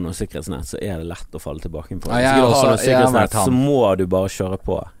 Hvis du har noe sikkerhetsnett, så er det lett å falle tilbake på. Hvis du har noe sikkerhetsnett, så må du bare kjøre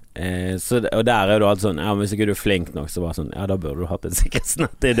på. Og der det alltid sånn, ja, hvis ikke du flink nok, så bare sånn, ja, da burde du hatt et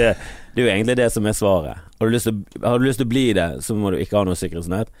sikkerhetsnett. Det er jo egentlig det som svaret. Har du lyst til å bli det, så må du ikke ha noe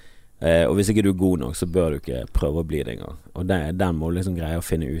sikkerhetsnett. Og hvis ikke du god nok, så bør du ikke prøve å bli det en gang. Og den må du liksom greie å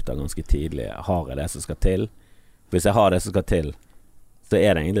finne ut av ganske tidlig. Har jeg det som skal til? Hvis jeg har det som skal til, så det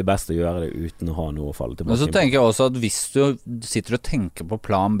egentlig best å gjøre det uten å ha noe å falle tilbake. Men så tenker jeg også at hvis du sitter og tenker på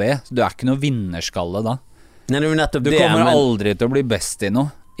plan B, så du ikke noe vinnerskalle da. Nei, det du kommer aldri til å bli best i noe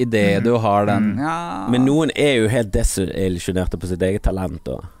i det du har den. Ja. Men noen jo helt desillusjonerte på sitt eget talent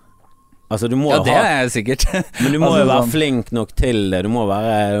da. Altså, du må det sikkert. Men du må jo være flink nok til det. Du må ha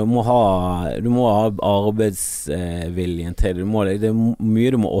arbeidsviljen til det. Det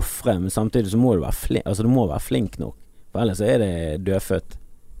mye du må offre, men samtidig så må du være flink. Altså, du må være flink nok. For ellers så det dødfødt.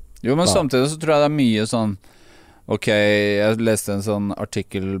 Jo, men samtidig så tror jeg det mye sånn. Ok, jeg leste en sånn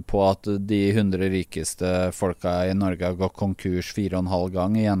artikkel på at de 100 rikeste folka i Norge har gått konkurs 4,5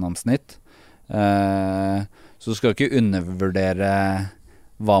 gang i gjennomsnitt. Så du skal ikke undervurdere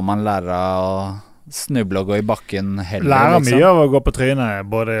hva man lærer av å snuble og gå i bakken heller. Lærer mye av å gå på trynet,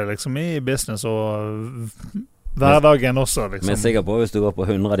 både liksom i business og hverdagen også, liksom. Men sikker på hvis du går på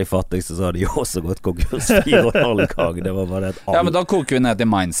 100 av de fattigste, så har de jo også gått konkurs 4,5 gang. Det var bare ja, men da koker vi ned til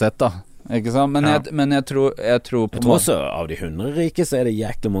mindset da. Ikke sant? Men jeg tror på Jeg tror også av de 100 rike så det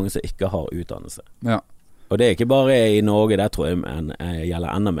jæklig mange som ikke har utdannelse. Ja. Og det ikke bare i Norge, det tror jeg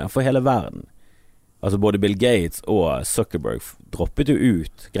gjelder enda mer for hele verden. Altså både Bill Gates og Zuckerberg droppet jo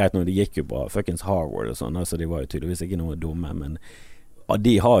ut. Greit nå, de gikk jo på fuckings Harvard og sånn, altså de var jo tydeligvis ikke noe dumme, men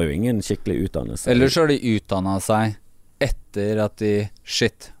de har jo ingen skikkelig utdannelse. Eller så har de utdannet seg etter at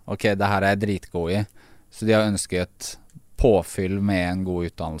ok, det her jeg dritgod i, så de har ønsket påfyll med en god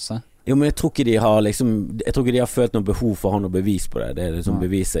utdannelse. Jo, men jeg tror ikke de har følt noe behov for å ha noe bevis på det. Det liksom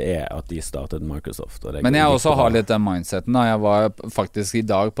beviset at de startet Microsoft. Men jeg også har litt den mindseten da. Jeg var faktisk i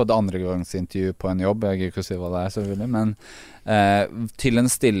dag på et andregangsintervju på en jobb, jeg gir ikke å si hva det selvfølgelig, men til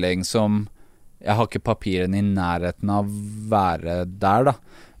en stilling som jeg har ikke papiren i nærheten av være der da,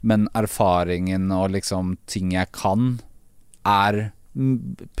 men erfaringen og liksom ting jeg kan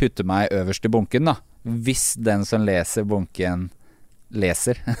putte meg øverst i bunken da, hvis den som leser bunken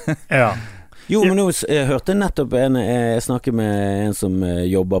leser. Ja. Jo, men nå jeg hørte nettopp jeg snakker med en som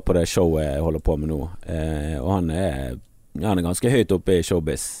jobber på det showet jeg holder på med nå, og han er ganske høyt oppe i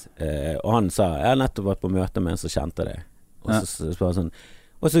showbiz, og han sa, jeg har nettopp vært på møte med en som kjente det, og så spør han sånn.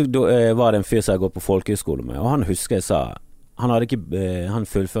 Og så var det en fyr som jeg går på folkehøyskole med, og han husker jeg sa han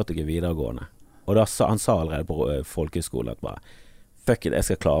fullførte ikke videregående, og da han sa allerede på folkehøyskole at bare fuck it, jeg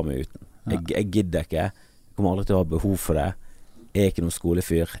skal klare meg uten. Jeg gidder ikke, jeg kommer aldri til å ha behov for det, jeg ikke noen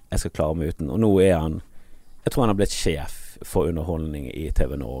skolefyr, jeg skal klare meg uten. Og nå jeg tror han har blitt sjef for underholdning i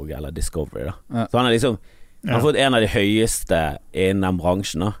TV Norge eller Discovery da. Så han han har fått en av de høyeste innen den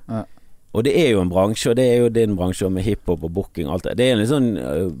bransjen da. Og det jo en bransje, og det jo din bransje med hiphop og booking og alt det. Det en sånn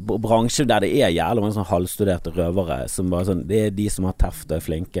bransje der det jævlig mange sånn halvstuderte røvere som bare sånn, det de som har teft og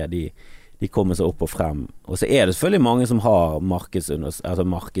flinke, de kommer seg opp og frem. Og så det selvfølgelig mange som har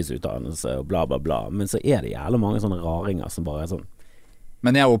markedsutdannelse og bla bla bla, men så det jævlig mange sånne raringer som bare sånn.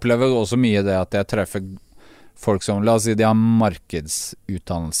 Men jeg opplever også mye det at jeg treffer folk som, la oss si de har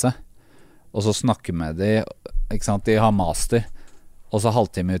markedsutdannelse, og så snakker med de, ikke sant, de har master, og så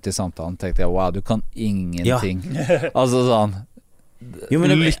halvtime ut i samtalen tenkte jeg, wow, du kan ingenting. Ja. Altså sånn,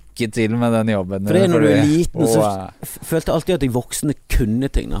 lykke til med den jobben. For det når du liten, så følte alltid at de voksne kunne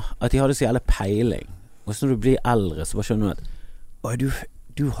ting da. At de hadde så jævlig peiling. Og så når du blir eldre, så bare skjønner du at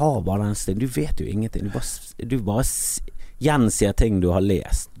du har bare den stilen. Du vet jo ingenting. Du bare gjensier ting du har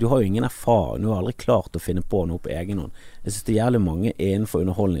lest. Du har jo ingen erfaring. Du har aldri klart å finne på noe på egen hånd. Jeg synes det jævlig mange innenfor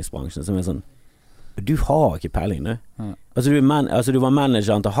underholdningsbransjen som sånn, du har ikke peiling nu. Altså du var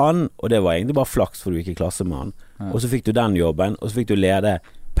manageren til han, og det var egentlig bare flaks for du gikk i klasse med han. Og så fikk du den jobben, og så fikk du lede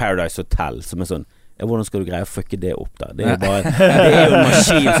Paradise Hotel, som sånn, hvordan skal du greie å fucke det opp der? Det jo en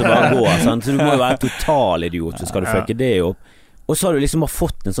maskin som bare går, sant? Så du må jo være total idiot, så skal du fucke det opp. Og så har du liksom bare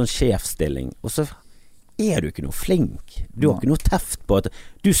fått en sånn sjefstilling, og så du ikke noe flink. Du har ikke noe teft på at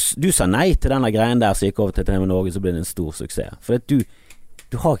du sa nei til denne greien der, så gikk over til TV Norge, så ble det en stor suksess. For at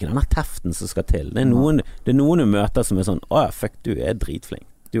du har ikke denne teften som skal til. Det noen du møter som sånn, fuck, du dritflink.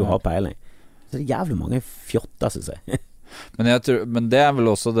 Du har peiling. Så det jævlig mange fjotter, synes jeg. Men det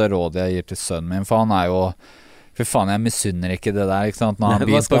vel også det rådet jeg gir til sønnen min, for han jo, for faen, jeg misunner ikke det der, ikke sant? Når han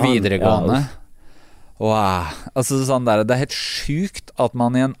begynner på videregående. Altså sånn der, det helt sykt at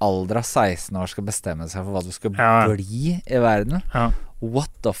man i en alder av 16 år skal bestemme seg for hva du skal bli i verden.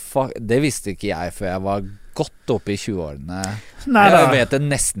 What the fuck? Det visste ikke jeg før jeg var godt oppe i 20-årene. Jeg vet det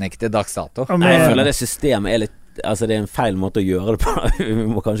nesten ikke til dags dato. Jeg føler det systemet litt altså det en feil måte å gjøre det på. Vi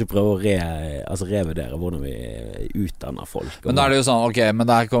må kanskje prøve å revurdere hvordan vi utdanner folk. Men da det jo sånn, ok, men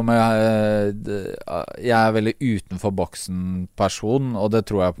der kommer jeg veldig utenfor boksen person, og det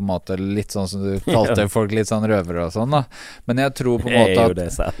tror jeg på en måte litt sånn som du kalte folk litt sånn røvere og sånn da. Men jeg tror på en måte jo det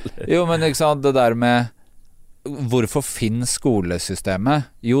selv. Jo, men ikke sant, det der med hvorfor finnes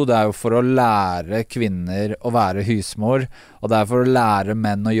skolesystemet? Jo, det jo for å lære kvinner å være husmor, og det for å lære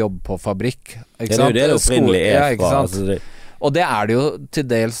menn å jobbe på fabrikk. Ikke sant? Det jo det opprinnelig ikke sant? Altså og det det jo til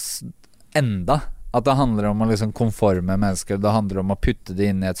dels enda. At det handler om å liksom konforme mennesker, det handler om å putte det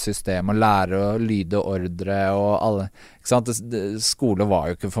inn i et system og lære å lyde ordre og alle. Ikke sant? Skole var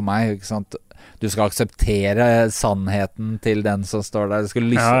jo ikke for meg, ikke sant? Du skal akseptere sannheten til den som står der. Du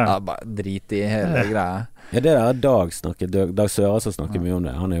skal bare drit i hele greia. Ja, det Dag Sører som snakker mye om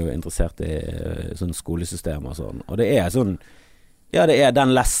det. Han jo interessert i sånn skolesystem og sånn. Og det sånn, ja, det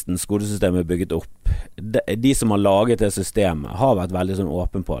den lesten skolesystemet bygget opp. De som har laget det systemet har vært veldig sånn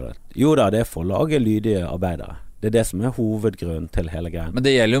åpen på det. Jo da, det for å lage lydige arbeidere. Det det som hovedgrunnen til hele greien. Men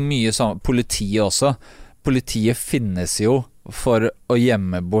det gjelder jo mye sånn, politiet også. Politiet finnes jo for å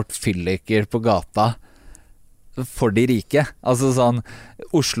gjemme bort fylliker på gata for de rike. Altså sånn,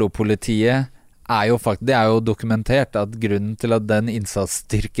 Oslo-politiet jo faktisk, det jo dokumentert at grunnen til at den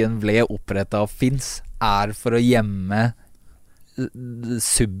innsatsstyrken ble opprettet og finnes, for å gjemme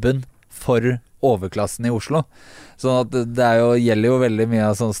subben for overklassen i Oslo. Så at det gjelder jo veldig mye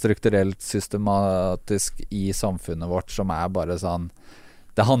av sånn strukturelt systematisk i samfunnet vårt som bare sånn.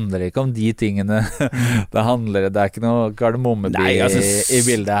 Det handler ikke om de tingene. Det ikke noe kardemommeby i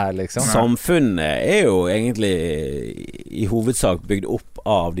bildet her, liksom. Samfunnet jo egentlig i hovedsak bygd opp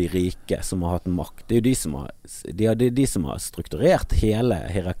av de rike som har hatt makt. Det jo de som har strukturert hele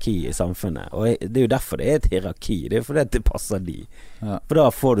hierarkiet i samfunnet. Og det jo derfor det et hierarki. Det fordi det passer de. Ja. For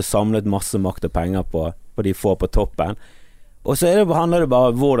da får du samlet masse makt og penger på de få på toppen. Og så handler det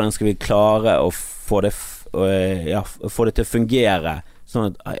bare om hvordan skal vi klare å få det til å fungere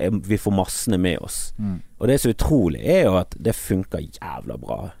sånn at vi får massene med oss. Og det så utrolig jo at det funker jævla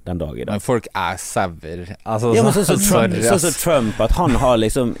bra den dag i dag. Men folk sauer. Altså, ja, men sånn som Trump, at han har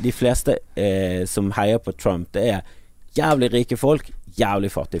liksom de fleste som heier på Trump, det jævlig rike folk,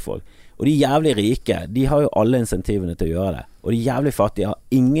 jævlig fattige folk. Og de jævlig rike, de har jo alle insentivene til å gjøre det. Og de jævlig fattige har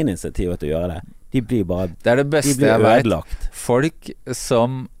ingen insentiver til å gjøre det. De blir bare det beste de blir ødelagt. Jeg vet. Folk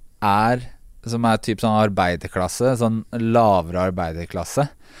som typ sånn arbeiderklasse, sånn lavere arbeiderklasse,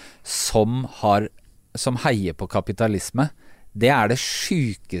 som heier på kapitalisme, det det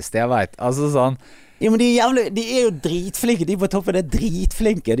sykeste jeg vet. Altså sånn. Ja, men de jo dritflinke, de på toppen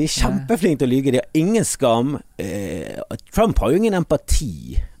dritflinke, de kjempeflinke til å lyge, de har ingen skam. Trump har jo ingen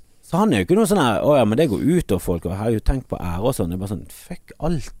empati. Så han jo ikke noe sånn her, men det går ut av folk, og jeg har jo tenkt på ære og sånn. Det bare sånn, fuck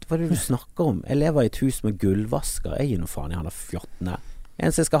alt, hva det du snakker om? Jeg lever i et hus med gullvasker, jeg gir noe faen i han 14.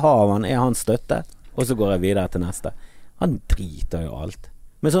 Eneste jeg skal ha av han hans støtte, og så går jeg videre til neste. Han driter jo alt.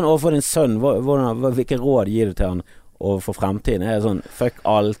 Men sånn overfor din sønn, hvilke råd gir du til han overfor fremtiden? Det sånn, fuck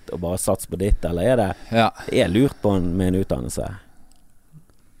alt og bare sats på ditt, eller det lurt på han med en utdannelse?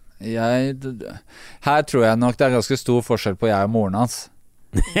 Her tror jeg nok det ganske stor forskjell på jeg og moren hans.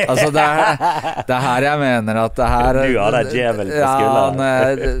 Altså det her jeg mener at det her du har det djevel på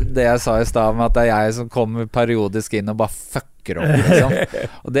skulderen. Det jeg sa i sted med at det jeg som kommer periodisk inn og bare fucker opp liksom.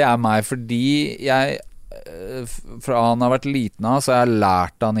 Og det meg fordi jeg fra han har vært liten av så har jeg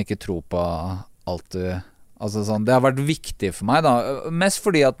lært han ikke tro på alt du altså sånn, det har vært viktig for meg da. Mest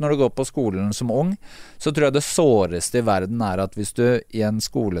fordi at når du går på skolen som ung så tror jeg det såreste i verden at hvis du i en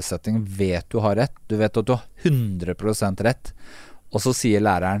skolesetting vet du har rett, du vet at du har 100% rett, og så sier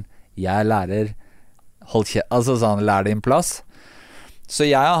læreren, jeg lærer, altså sånn, lær din plass. Så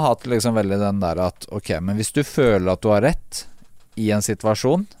jeg har hatt liksom veldig den der at, ok, men hvis du føler at du har rett i en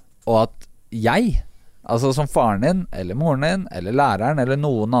situasjon, og at jeg, altså som faren din, eller moren din, eller læreren, eller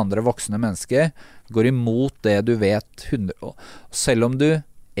noen andre voksne mennesker, går imot det du vet, selv om du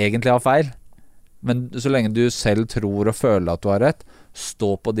egentlig har feil, men så lenge du selv tror og føler at du har rett,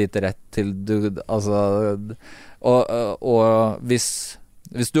 stå på ditt rett til du, altså... Og hvis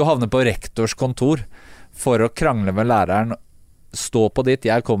du havner på rektors kontor for å krangle med læreren, stå på ditt,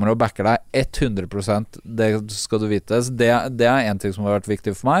 jeg kommer og backer deg 100%, det skal du vite. Det en ting som har vært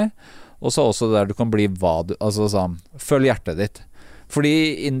viktig for meg, og så også der du kan bli hva du, altså sånn, følg hjertet ditt.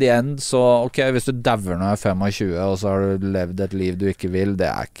 Fordi in the end så, ok, hvis du dauer når du 25, og så har du levd et liv du ikke vil, det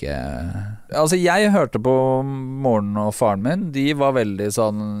ikke... Altså, jeg hørte på moren og faren min, de var veldig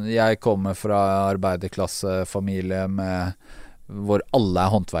sånn, jeg kommer fra arbeiderklassefamilie hvor alle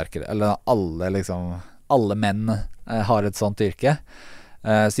håndverkere, eller alle liksom, alle menn har et sånt yrke.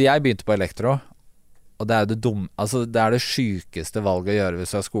 Så jeg begynte på elektro, og det jo det dumme, altså det det sykeste valget å gjøre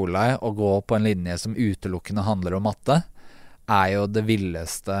hvis du skolelærer, å gå på en linje som utelukkende handler om matte, jo det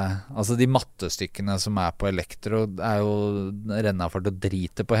villeste. Altså de mattestykkene som på elektro, jo rennet for å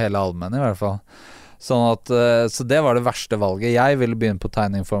drite på hele allmenn I hvert fall. Sånn at, så det var det verste valget. Jeg ville begynne på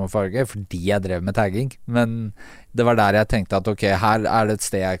tegning, form og farge, fordi jeg drev med tagging. Men det var der jeg tenkte at ok, her det et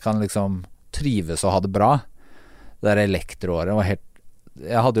sted jeg kan liksom trives og ha det bra. Det elektroåret var helt,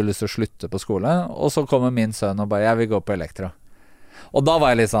 jeg hadde jo lyst til å slutte på skole, og så kommer min sønn og bare, jeg vil gå på elektro. Og da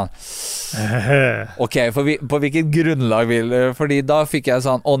var jeg litt sånn ok, på hvilket grunnlag fordi da fikk jeg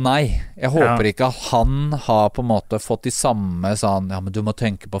sånn, nei, jeg håper ikke at han har på en måte fått de samme sånn, ja, men du må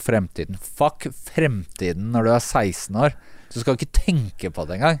tenke på fremtiden. Fuck fremtiden når du 16 år. Du skal ikke tenke på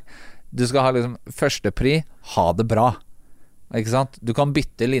det engang. Du skal ha liksom første pri, ha det bra. Ikke sant? Du kan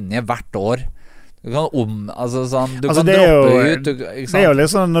bytte linje hvert år. Du kan sånn, du kan droppe ut ikke sant? Det jo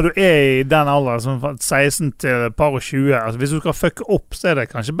liksom når du I den alderen som 16 til par og 20 altså hvis du skal fucke opp så det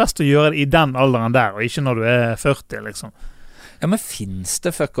kanskje best å gjøre det I den alderen der og ikke når du 40 liksom ja, men finnes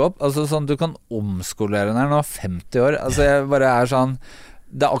det fuck opp? Altså sånn, du kan omskolere når du 50 år altså jeg bare sånn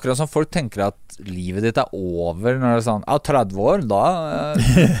det akkurat som folk tenker at livet ditt over når det sånn, 30 år,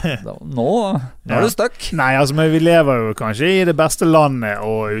 nå det stuck. Nei, altså, men vi lever jo kanskje I det beste landet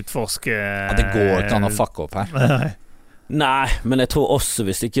og utforske ja, det går ikke an å fucke opp her. Nei, men jeg tror også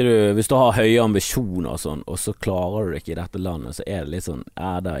hvis du har høye ambisjoner og sånn, og så klarer du det ikke I dette landet, så det litt sånn,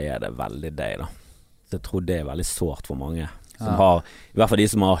 da det veldig deg da. Så jeg tror det veldig sårt for mange. Som har, I hvert fall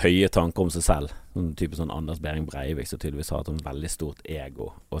de som har høye tanker om seg selv sånn type sånn Anders Behring Breivik som tydeligvis har et sånn veldig stort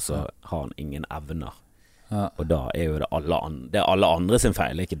ego og så har han ingen evner og da jo det alle andre sin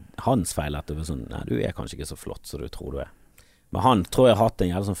feil ikke hans feil at det var sånn, nei du kanskje ikke så flott som du tror du men han tror jeg har hatt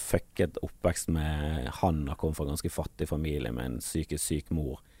en jævlig sånn fucket oppvekst med han har kommet fra en ganske fattig familie med en psykisk syk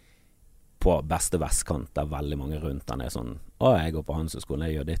mor på beste vestkant der veldig mange rundt han sånn, jeg går på hans skole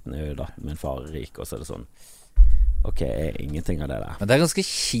jeg gjør ditten, jeg gjør datten, min far rik og så det sånn ok, ingenting av det der. Men det ganske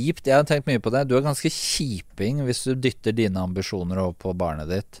kjipt, jeg har tenkt mye på det. Du ganske kjiping hvis du dytter dine ambisjoner over på barnet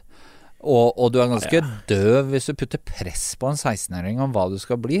ditt. Og du ganske døv hvis du putter press på en 16-åring om hva du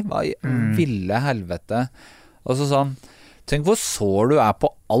skal bli. Hva I ville helvete. Altså sånn, tenk hvor sår du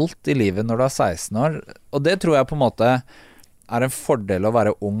på alt I livet når du 16 år. Og det tror jeg på en måte en fordel å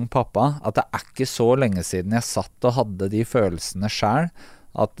være ung pappa. At det ikke så lenge siden jeg satt og hadde de følelsene selv.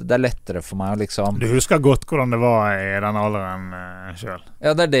 At det lettere for meg å liksom Du husker godt hvordan det var I den alderen selv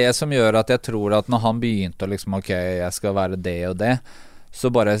Ja, det det som gjør at jeg tror at når han begynte å liksom ok, jeg skal være det og det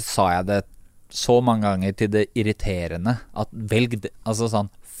så bare sa jeg det så mange ganger til det irriterende at velg det, altså sånn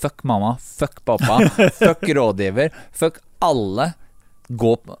fuck mamma, fuck pappa fuck rådgiver, fuck alle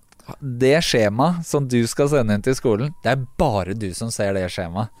gå på det skjema som du skal sende inn til skolen det bare du som ser det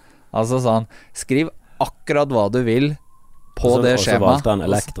skjema altså sånn, skriv akkurat hva du vil på også, det skjema. Og så valgte han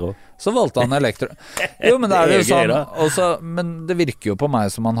elektro. Så valgte han elektro. Jo, men det jo sånn, også, men det virker jo på meg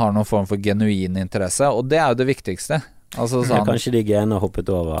som han har noen form for genuin interesse, og det jo det viktigste. Altså sånn. Kanskje de genene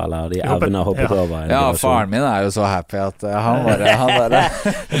hoppet over, eller de evnene hoppet over. Ja, faren min jo så happy at han bare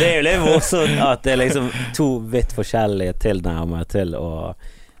det jo litt morsomt at det liksom to vidt forskjellige tilnærmer til å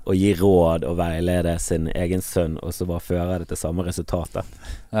gi råd og veilede sin egen sønn, og så bare føre det til samme resultatet.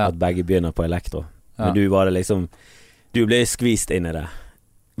 At begge begynner på elektro. Men du var det liksom du ble skvist inn I det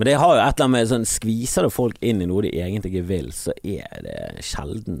men det har jo et eller annet med sånn, skviser du folk inn I noe de egentlig ikke vil så det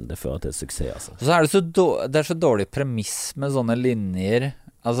sjelden det fører til suksess altså. Så det så dårlig premiss med sånne linjer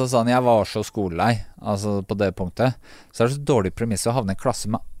altså sånn, jeg var så skolelei altså på det punktet så det så dårlig premiss å havne I en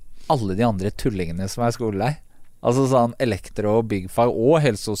klasse med alle de andre tullingene som skolelei altså sånn elektro og byggfag og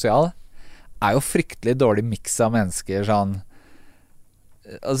helt sosial jo fryktelig dårlig mix av mennesker sånn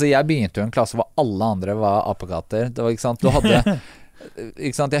altså jeg begynte jo I en klasse hvor alle andre var apekatter det var ikke sant, du hadde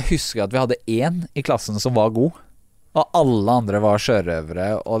ikke sant, jeg husker at vi hadde en I klassen som var god og alle andre var sjørøvere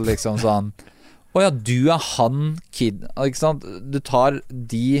og liksom sånn åja, du han kid ikke sant, du tar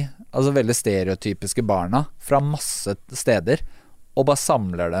de altså veldig stereotypiske barna fra masse steder og bare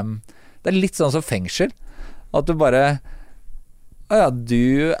samler dem det litt sånn som fengsel at du bare ja,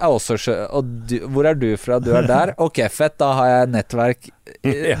 du også og du, hvor du fra? Du der? Ok, fett, da har jeg nettverk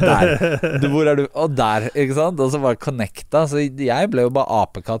der. Hvor du? Og der, ikke sant? Og så bare connecta. Så jeg ble jo bare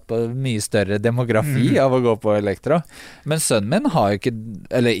apekatt på mye større demografi av å gå på elektro. Men sønnen min har jo ikke,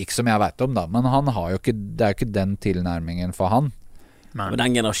 eller ikke som jeg vet om da, men han har jo ikke, det jo ikke den tilnærmingen for han. Men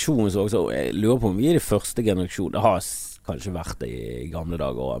den generasjonen så også, jeg lurer på om vi det første generasjon, det har kanskje vært det I gamle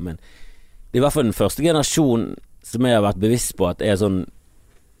dager også, men det I hvert fall den første generasjonen som jeg har vært bevisst på at sånn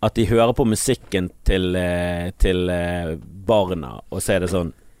at de hører på musikken til barna og så det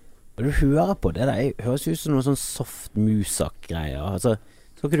sånn Og du hører på det der, høres ut som noe sånn soft musak-greier. Altså,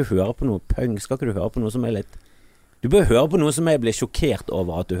 skal ikke du høre på noe punk? Skal ikke du høre på noe som litt... Du bør høre på noe som jeg blir sjokkert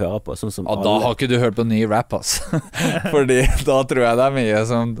over at du hører på, sånn som alle. Da har ikke du hørt på ny rap, altså. Fordi da tror jeg det mye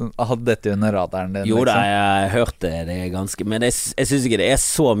som har dette under radaren din. Jo da, jeg har hørt det ganske, men jeg synes ikke det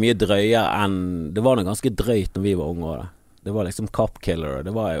så mye drøyere enn, det var noe ganske drøyt når vi var unge da. Det var liksom Cop Killer,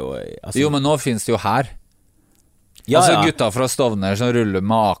 det var jo... Altså, jo, men nå finnes det jo her. Ja, altså gutta fra Stovner som ruller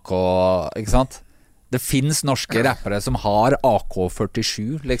med AK, ikke sant? Det finnes norske rappere som har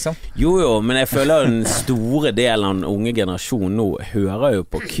AK-47, liksom. Jo, men jeg føler den store delen av den unge generasjonen nå hører jo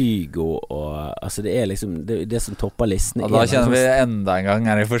på Kygo, og altså det liksom det som topper listen. Da kjenner vi enda en gang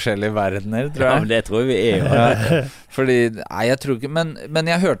i forskjellige verdener, tror jeg. Ja, men det tror vi jo. Fordi, nei, jeg tror ikke,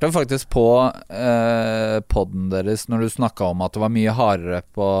 men jeg hørte faktisk på podden deres når du snakket om at det var mye hardere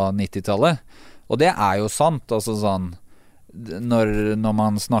på 90-tallet, og det jo sant, altså sånn, når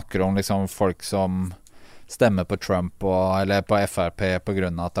man snakker om liksom folk som stemmer på Trump eller på FRP på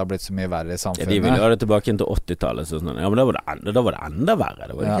grunn av at det har blitt så mye verre i samfunnet. Ja, de ville ha det tilbake inn til 80-tallet. Sånn. Ja, men da var det enda verre.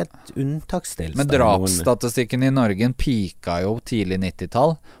 Det var jo helt unntakstilstand. Men drapsstatistikken i Norge pika jo tidlig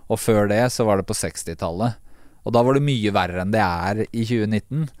 90-tall, og før det så var det på 60-tallet. Og da var det mye verre enn det i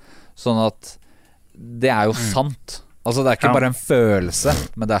 2019. Sånn at det jo sant. Altså det ikke bare en følelse,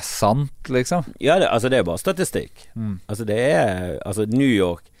 men det sant, liksom. Ja, det bare statistikk. Altså det altså New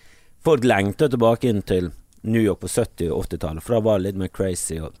York. Folk lengter tilbake inn til New York på 70- og 80-tallet, for da var det litt mer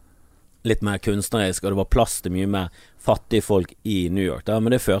crazy og litt mer kunstnerisk, og det var plass til mye mer fattige folk i New York da.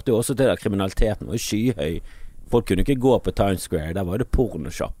 Men det førte jo også til at kriminaliteten var skyhøy. Folk kunne ikke gå på Times Square, der var det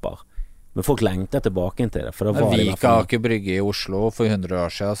pornoshopper. Men folk lengter tilbake inn til det, for da var det Vika Aker Brygge i Oslo for 100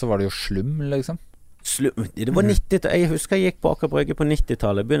 år siden, så var det jo slum, liksom. Det var 90-tallet. Jeg husker jeg gikk på Aker Brygge på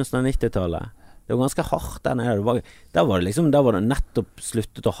 90-tallet, begynnelsen av 90-tallet. Det var ganske hardt der nede. Der var det nettopp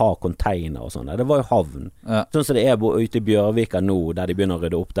sluttet å ha container og sånn. Det var jo havn. Ja. Sånn som det ute i Bjørvika nå, der de begynner å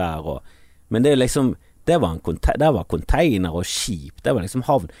rydde opp der. Men det liksom, der var container og skip. Det var liksom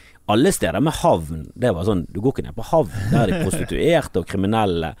havn. Alle steder med havn, det var sånn, du går ikke ned på havn. Der de prostituerte og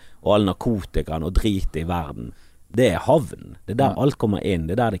kriminelle og all narkotikaen og drit i verden. Det havn. Det der alt kommer inn.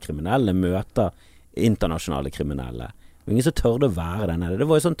 Det der de kriminelle møter internasjonale kriminelle. Ingen som tørde å være der nede. Det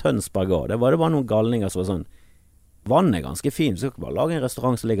var jo sånn Tønsberg også. Det var noen galninger som var sånn, vann ganske fint. Så kan bare lage en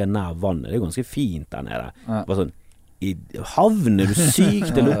restaurant som ligger nær vannet. Det ganske fint der nede. Bare sånn, i havnen du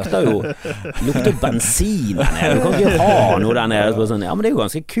syk, det lukter bensin der nede. Du kan ikke ha noe der nede. Så sånn, ja, men det jo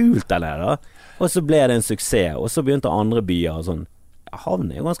ganske kult der nede. Og så ble det en suksess. Og så begynte andre byer og sånn,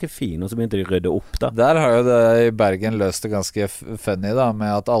 havnen jo ganske fin, og så begynte de å rydde opp da. Der har jo det i Bergen løst det ganske funny da,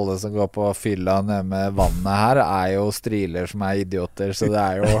 med at alle som går på fylla nede med vannet her jo striler som idioter, så det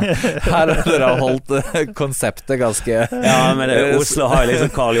jo her har dere holdt konseptet ganske ja, men Oslo har jo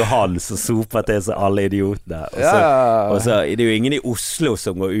liksom Karl Johan som soper til seg alle idiotene, og så det jo ingen i Oslo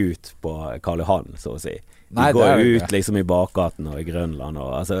som går ut på Karl Johan, så å si. Du går jo ut liksom i bakgaten og i Grønland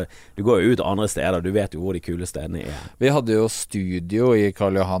og, altså, du går jo ut andre steder. Du vet jo hvor de kule stedene Vi hadde jo studio i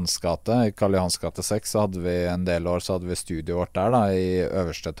Karl Johans gate. I Karl Johans gate 6 så hadde vi en del år, så hadde vi studioet vårt der da, i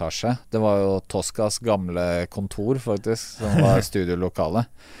øverste etasje. Det var jo Toscas gamle kontor faktisk, som var studiolokale.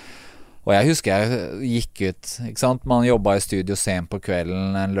 Og jeg husker jeg gikk ut, ikke sant? Man jobbet i studio sent på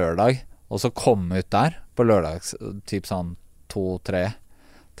kvelden en lørdag, og så kom ut der på lørdags, typ sånn 2-3,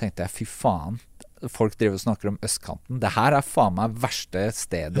 tenkte jeg, fy faen, folk driver og snakker om østkanten. Det her faen meg verste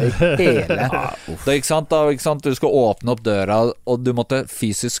stedet i hele da, ikke sant? Du skal åpne opp døra, og du måtte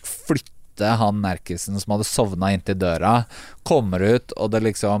fysisk flytte han nerkisen som hadde sovnet inn til døra, kommer ut, og det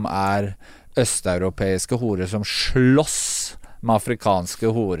liksom østeuropeiske horer som slåss med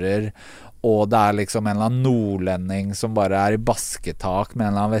afrikanske horer, og det liksom en eller annen nordlending som bare i basketak med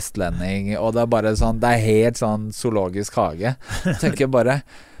en eller annen vestlending, og det bare sånn, det helt sånn zoologisk hage. Jeg tenker bare,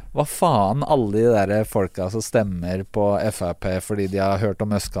 hva faen, alle de der folka som stemmer på FRP fordi de har hørt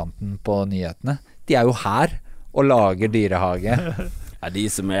om østkanten på nyhetene, de jo her og lager dyrehage. Ja, de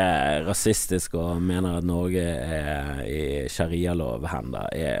som rasistiske og mener at Norge i sharia-lov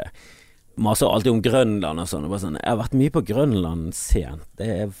hender, maser alltid om Grønland og sånn. Jeg har vært mye på Grønland sent.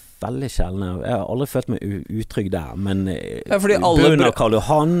 Det veldig sjelden. Jeg har aldri følt meg utrygg der, men bunnen av Karl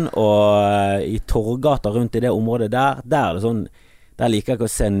Johan og i Torgata rundt i det området der det sånn, Der liker jeg ikke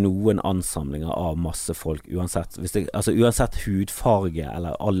å se noen ansamlinger av masse folk, uansett hudfarge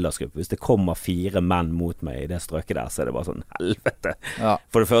eller aldersgruppe. Hvis det kommer 4 menn mot meg i det strøket der, så er det bare sånn helvete. Ja.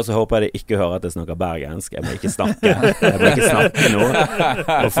 For det første så håper jeg de ikke hører at jeg snakker bergensk. Jeg må ikke snakke nå.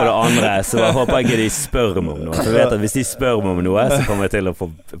 Og for det andre så håper jeg ikke de spør meg om noe. For jeg vet at hvis de spør meg om noe, så kommer jeg til å få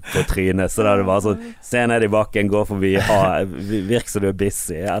trynet. Så da er det bare sånn, se ned i bakken, gå forbi, virk så du er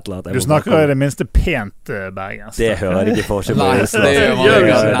busy, et eller annet. Du snakker jo i det minste pent bergensk. Det hører de ikke forskjell på. Nei. De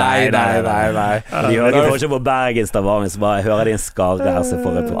hører ikke forskjell på Bergen, Stavanger, så bare hører de en skarre her så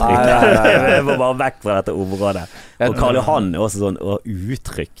får jeg på trykk. Jeg må bare vekk fra dette området. Og Karl Johan er også sånn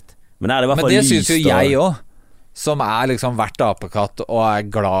uttrykt. Men det synes jo jeg også, som er liksom vært apekatt og er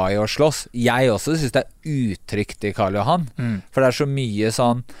glad i å slåss. Jeg også synes det er uttrykt i Karl Johan. For det er så mye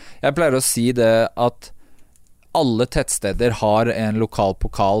sånn. Jeg pleier å si det at alle tettsteder har en lokal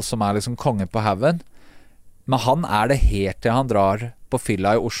pokal som er liksom kongen på haven. Men han er det helt til han drar på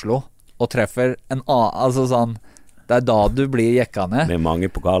fylla i Oslo og treffer en annen, altså sånn, det er da du blir jekka ned. Det er mange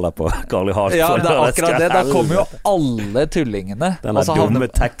pokaler på Karl Johan. Ja, det er akkurat det. Da kommer jo alle tullingene. Den dumme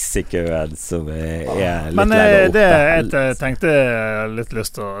taxikøen som er litt lenger oppe. Men det jeg tenkte litt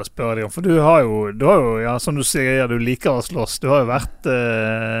lyst til å spørre deg om, for du har jo, ja, som du sier, du liker å slåss. Du har jo vært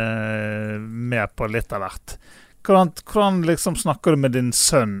med på litt av hvert. Hvordan liksom snakker du med din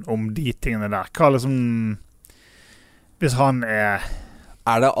sønn om de tingene der? Hva liksom, hvis han er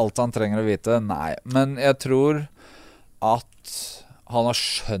det alt han trenger å vite? Nei, men jeg tror at han har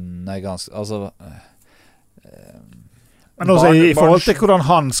skjønnet ganske, altså men også i forhold til hvordan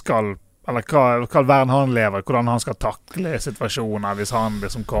han skal, eller hva verden han lever, hvordan han skal takle situasjoner hvis han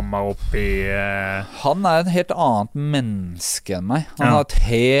liksom kommer opp i Han er et helt annet menneske enn meg. Han har et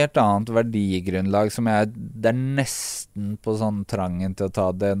helt annet verdigrunnlag som det er nesten på sånn trangen til å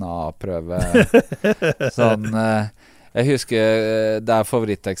ta DNA-prøve. Sånn jeg husker det er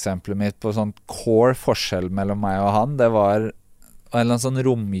favoritteksempelet mitt på sånn core forskjell mellom meg og han. Det var en eller annen sånn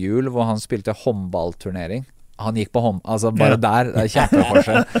romjul hvor han spilte håndballturnering. Han gikk på altså bare der, det er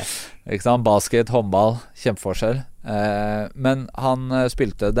kjempeforskjell. Ikke sant? Basket, håndball, kjempeforskjell. Men han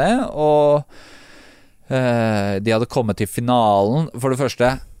spilte det, og de hadde kommet til finalen. For det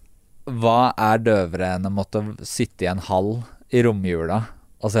første, hva er døvere enn å måtte sitte i en hall i romjula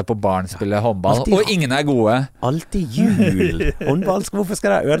og se på barn spille håndball, og ingen er gode. Alltid jul. Håndball, hvorfor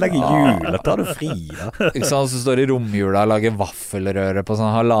skal det ødelegge jul? Da tar du fri, da. Ikke sant, så står i romjula og lager vaffelrøre på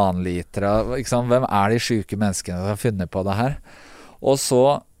sånn 1,5 liter. Ikke sant, hvem er de syke menneskene som har funnet på det her? Og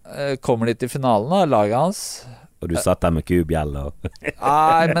så kommer de til finalen da, laget hans. Og du satt der med kubjeller.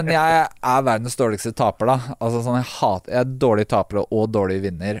 Nei, men jeg er verdens dårligste taper da. Altså sånn, jeg er dårlig taper og dårlig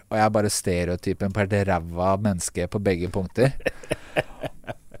vinner, og jeg er bare stereotypen på et ræva menneske på begge punkter.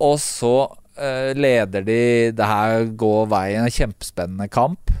 Og så leder de det her går veien, en kjempespennende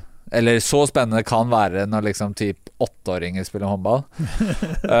kamp. Eller så spennende kan være når liksom typ 8-åringer spiller håndball.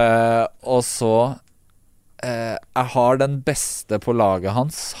 Og så jeg har den beste på laget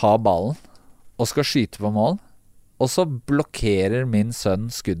hans, har ballen og skal skyte på mål. Og så blokkerer min sønn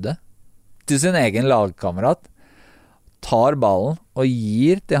skuddet til sin egen lagkamerat, tar ballen og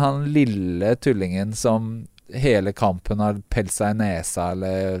gir til han lille tullingen som hele kampen har pelt seg i nesa,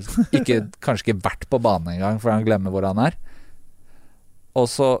 eller kanskje ikke vært på banen en gang, for han glemmer hvor han er. Og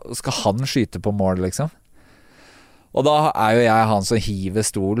så skal han skyte på mål, liksom. Og da er jo jeg han som hiver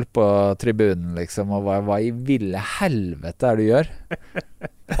stol på tribunen, liksom, og hva i ville helvete er det du gjør?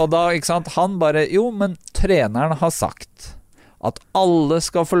 Og da, ikke sant, han bare, jo, men treneren har sagt at alle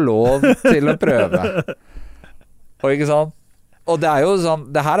skal få lov til å prøve. Og ikke sant? Og det er jo sånn,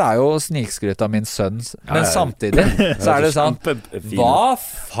 det her er jo snikskryt av min sønn, men samtidig så er det sånn, hva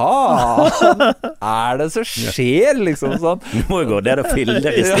faen er det som skjer, liksom sånn? Du må jo gå der og fylle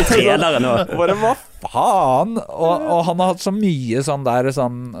det hvis de trenere nå. Bare hva faen? Og han har hatt så mye sånn der,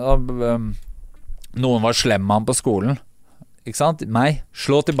 sånn, noen var slem med han på skolen, ikke sant? Meg,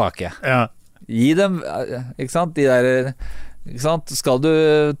 slå tilbake. Ja. Gi dem, ikke sant? De der, ikke sant? Skal du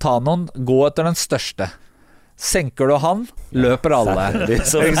ta noen, gå etter den største. Senker du han, løper alle. Det er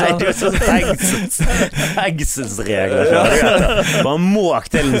så fengselsregler. Man må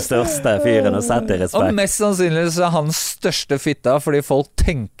til den største fyren og sette respekt. Og mest sannsynlig så er han største fitta fordi folk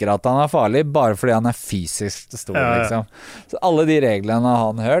tenker at han er farlig bare fordi han er fysisk stor, liksom. Så alle de reglene har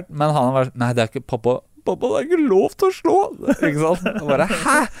han hørt, men han har vært, nei, det er ikke pappa, det er ikke lov til å slå. Ikke sant? Og bare,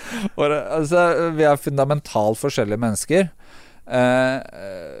 hæ? Altså, vi er fundamentalt forskjellige mennesker.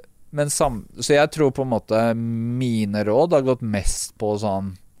 Så jeg tror på en måte mine råd har gått mest på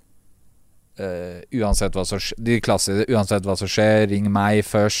sånn uansett hva som skjer, de klassiske, uansett hva som skjer, ring meg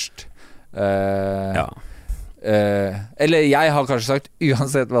først, eller jeg har kanskje sagt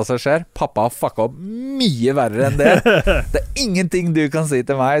uansett hva som skjer, pappa har fucka opp mye verre enn det. Det ingenting du kan si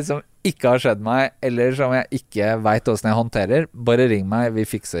til meg som ikke har skjedd meg, eller som jeg ikke vet hvordan jeg håndterer. Bare ring meg, vi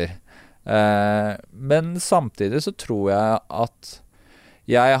fikser. Men samtidig så tror jeg at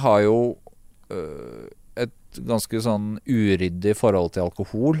jeg har jo et ganske sånn uryddig forhold til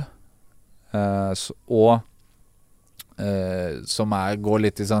alkohol, og som går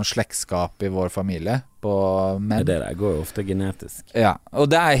litt i sånn slektskap i vår familie på menn. Det der går jo ofte genetisk. Ja, og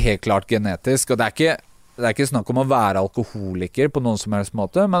det helt klart genetisk, og det er ikke snakk om å være alkoholiker på noen som helst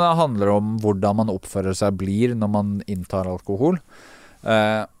måte, men det handler om hvordan man oppfører seg blir når man inntar alkohol.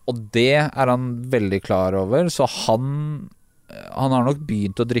 Og det han veldig klar over, så han har nok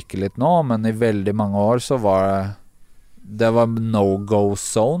begynt å drikke litt nå, men i veldig mange år så var det no-go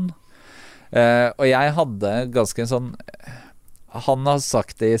zone. Og jeg hadde ganske en sånn, han har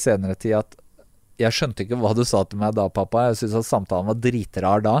sagt det i senere tid at jeg skjønte ikke hva du sa til meg da, pappa. Jeg synes at samtalen var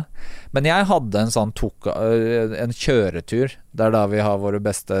dritrar da. Men jeg hadde en sånn en kjøretur. Det da vi har våre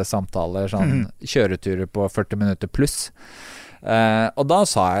beste samtaler, sånn kjøreturer på 40 minutter pluss. Og da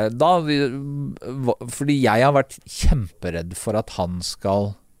sa jeg fordi jeg har vært kjemperedd for at han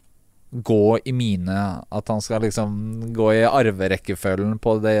skal gå i mine, at han skal liksom gå i arverekkefølgen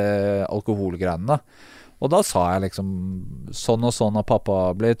på det alkoholgreiene da. Og da sa jeg liksom sånn og sånn har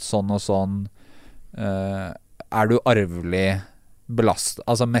pappa blitt, sånn og sånn du arvelig belastet,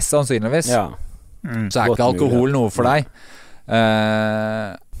 altså mest sannsynligvis så ikke alkohol noe for deg,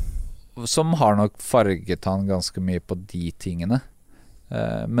 som har nok farget han ganske mye på de tingene.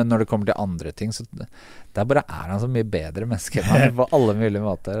 Men når det kommer til andre ting, så der bare han så mye bedre menneske enn meg på alle mulige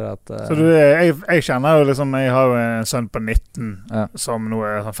måter. Så jeg kjenner jo liksom, jeg har jo en sønn på 19 som nå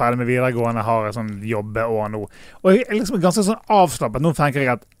sånn ferdig med videregående, har en sånn jobbeår nå. Og jeg liksom ganske sånn avslappet. Nå tenker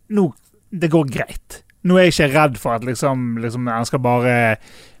jeg at det går greit. Nå jeg ikke redd for at liksom han skal bare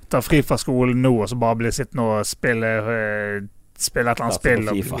ta fri fra skolen nå, og så bare bli sittende og spille et eller annet spill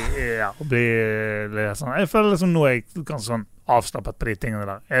og bli sånn. Jeg føler liksom nå jeg ganske sånn avslappet på de tingene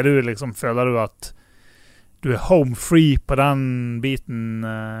der. Føler du at du home free på den biten,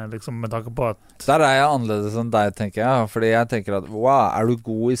 liksom med tanke på at der jeg annerledes enn deg, tenker jeg. Fordi jeg tenker at, wow, du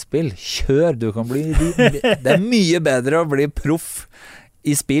god i spill? Kjør, du kan bli det mye bedre å bli proff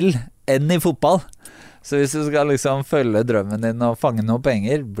i spill enn i fotball. Så hvis du skal liksom følge drømmen din og fange noen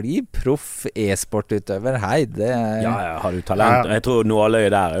penger, bli proff e-sportutøver. Hei, det Ja, har du talent? Jeg tror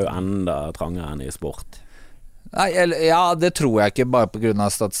nåløyet der jo enda trangere enn i sport. Nei, ja, det tror jeg ikke bare på grunn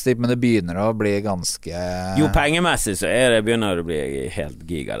av statistikk, men det begynner å bli ganske Jo, pengemessig så begynner det å bli helt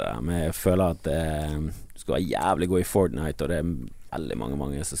giga det der. Men jeg føler at du skal være jævlig god i Fortnite, og det veldig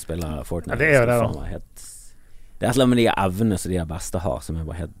mange som spiller Fortnite. Ja, det jo det da. Det slett med de evnene som de beste har, som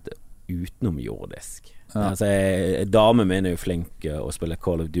bare helt utenomjordisk. Altså, damen min jo flink å spille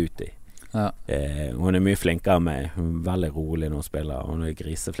Call of Duty. Hun mye flinkere enn meg. Hun veldig rolig når hun spiller. Hun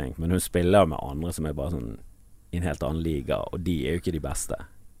griseflink, men hun spiller med andre som bare sånn i en helt annen liga, og de jo ikke de beste.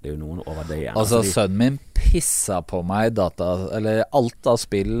 Det jo noen over det igjen. Altså, sønnen min pissa på meg eller alt av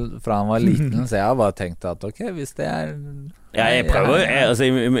spill fra han var liten, så jeg har bare tenkt at ok, hvis det Ja, jeg prøver altså,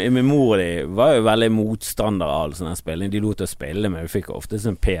 min mor og de var jo veldig motstander av alle sånne spill. De lot å spille, men vi fikk ofte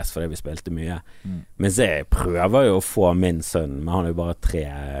sånn pes fordi vi spilte mye. Mens jeg prøver jo å få min sønn, men han jo bare 3,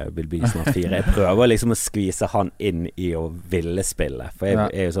 vil bli snart 4. Jeg prøver liksom å skvise han inn i å ville spille, for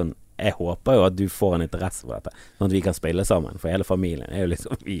jeg jo sånn jeg håper jo at du får en interesse for dette, sånn at vi kan spille sammen, for hele familien jo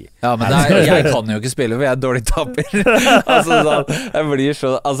liksom vi. Ja, men jeg kan jo ikke spille, for jeg dårlig tapper.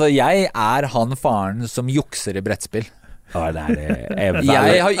 Altså, jeg han faren som jukser i brettspill. Det veldig, jeg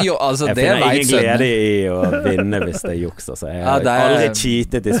finner ingen glede i å vinne hvis det jukser, så jeg har aldri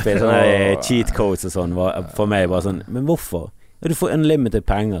cheatet i spill, sånne cheat codes og sånn, for meg bare sånn, men hvorfor? Du får unlimited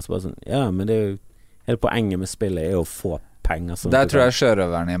penger, så bare sånn, ja, men det jo hele poenget med spillet å få penger. Der tror jeg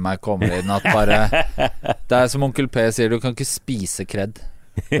sjørøveren i meg kommer inn at bare det som onkel P sier, du kan ikke spise kred.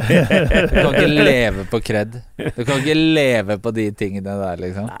 Du kan ikke leve på kred. Du kan ikke leve på de tingene der,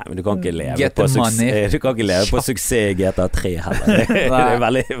 liksom. Nei, men du kan ikke leve på suksess. Du kan ikke leve på suksess i GTA 3 heller. Det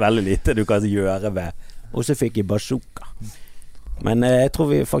veldig, veldig lite du kan gjøre ved. Og så fikk jeg bazooka. Men jeg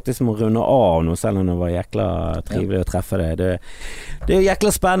tror vi faktisk må runde av nå, selv om det var jækla trivelig å treffe deg. Det jo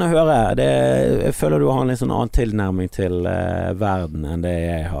jækla spennende å høre. Jeg føler du har en litt sånn annen tilnærming til verden enn det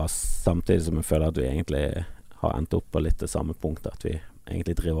jeg har, samtidig som jeg føler at vi egentlig har endt opp på litt det samme punktet, at vi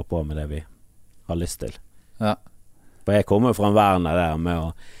egentlig driver på med det vi har lyst til. For jeg kommer fra en verden der med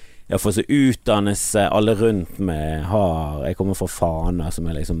å for så utdannes alle rundt meg jeg kommer fra Fana, som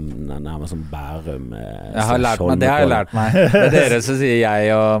liksom nærmest som Bærum. Jeg har lært meg, det har jeg lært meg. Det dere som sier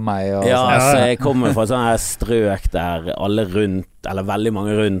jeg og meg og ja, altså, jeg kommer fra sånne her strøk der alle rundt, eller veldig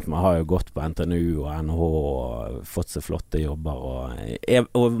mange rundt meg har jo gått på NTNU og NH og fått seg flotte jobber,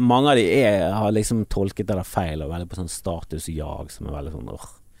 og mange av de har liksom tolket det feil og veldig på sånn statusjag som veldig sånn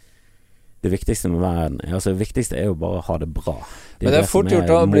det viktigste med verden, altså det viktigste jo bare å ha det bra. Men det fort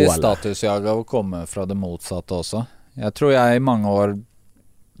gjort å bli statusjag av å komme fra det motsatte også. Jeg tror jeg i mange år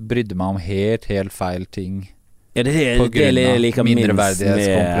brydde meg om helt feil ting. Ja, det jeg liker minst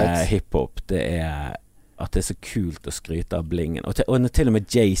med hiphop, det at det så kult å skryte av blingen. Og til og med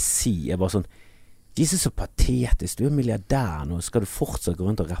JC bare sånn, Jesus så patetisk, du milliardær nå, skal du fortsatt gå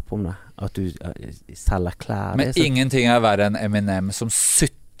rundt og rappe om det? At du selger klær? Men ingenting verre enn Eminem som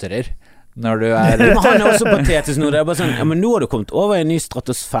sutrer når du Men han også patetisk nå. Det bare sånn, ja, men nå har du kommet over en ny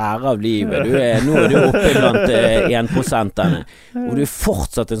stratosfære av livet. Nå du oppe blant 1%-erne. Og du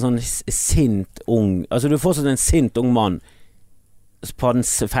fortsatt en sånn sint ung, altså du fortsatt en sint ung mann på den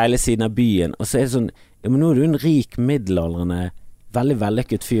feile siden av byen. Og så det sånn, ja, men nå du en rik, middelaldrende, veldig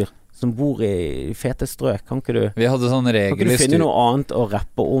vellykket fyr som bor i fete strøk. Kan ikke du? Vi hadde sånn regel kan ikke du finne noe annet å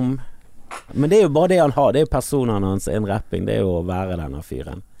rappe om? Men det jo bare det han har. Det jo personen hans, en rapping. Det jo å være denne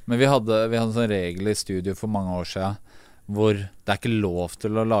fyren. Men vi hadde en sånn regel i studio for mange år siden hvor det ikke lov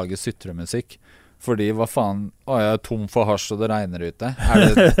til å lage sutremusikk. Fordi, hva faen, jeg tom for hasj og det regner ute.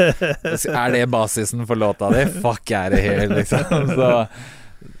 Det basisen for låta di? Fuck, det helt, liksom. Så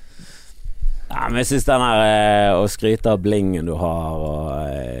ja, men jeg synes den her å skryte av blingen du har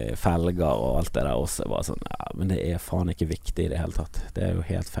og felger og alt det der også bare sånn, ja, men det faen ikke viktig i det hele tatt. Det jo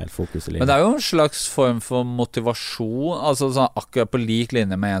helt feil fokus i livet. Men det jo en slags form for motivasjon, altså sånn, akkurat på lik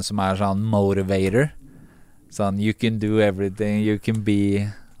linje med en som sånn motivator. Sånn, you can do everything, you can be,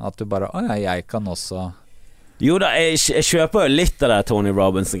 at du bare, ja, jeg kan også. Jo da, jeg kjøper jo litt av det Tony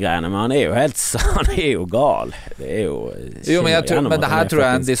Robbins-greiene, men han jo helt han jo gal. Det jo men det her tror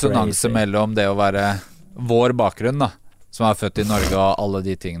jeg en dissonanse mellom det å være vår bakgrunn da, som født i Norge og alle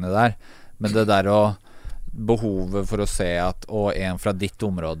de tingene der, men det der å behovet for å se at en fra ditt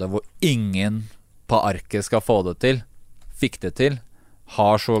område hvor ingen på arket skal få det til, fikk det til,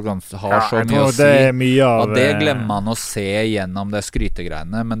 har så mye å si, og det glemmer man å se gjennom det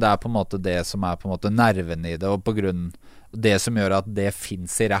skrytegreiene, men det på en måte det som på en måte nerven i det, og på grunn det som gjør at det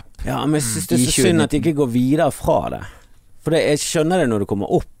finnes i rap. Ja, men jeg synes det så synd at de ikke går videre fra det, for jeg skjønner det når du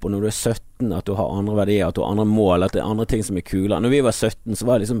kommer opp, og når du 17, at du har andre verdier, at du har andre mål, at det andre ting som kule. Når vi var 17, så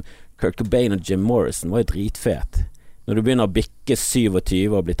var det liksom Kurt Cobain og Jim Morrison var jo dritfet. Når du begynner å bikke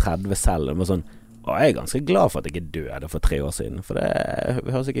 27 og bli 30 selv, det var sånn, og jeg ganske glad for at jeg ikke døde for 3 år siden, for det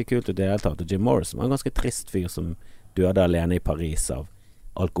høres ikke kult ut i det hele tatt. Og Jim Morrison var en ganske trist fyr som døde alene i Paris av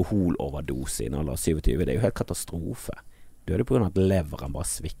alkoholoverdose i en alder av 27. Det jo helt katastrofe. Døde på grunn av at leveren bare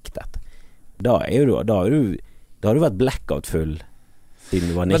sviktet. Da har du vært blackout full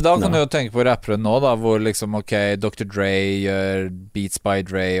siden du var 19. Men da kan du jo tenke på rappere nå da, hvor liksom, ok, Dr. Dre gjør Beats by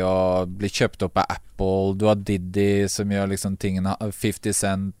Dre og blir kjøpt opp av Apple, du har Diddy som gjør liksom tingene, 50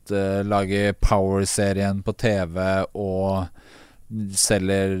 Cent lager Power-serien på TV og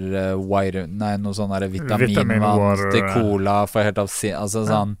selger noe sånn der vitaminvann til cola for helt av altså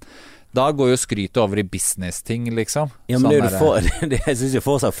sånn, da går jo skrytet over i business-ting liksom. Ja, men sånn jeg synes jo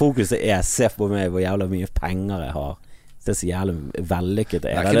fortsatt fokuset se på meg hvor jævla mye penger jeg har. Det så jævlig vellykket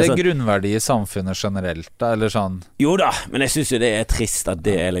det ikke det grunnverdi i samfunnet generelt da, eller sånn? Jo da, men jeg synes jo det trist at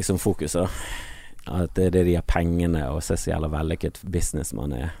det liksom fokuset da. At det de har pengene og ser så jævlig vellykket business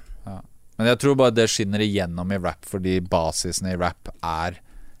man ja. Men jeg tror bare det skinner igjennom i rap, fordi basisen i rap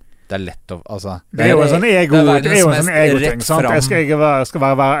det lett å altså, det jo en sånn ego-ting, sant? Jeg skal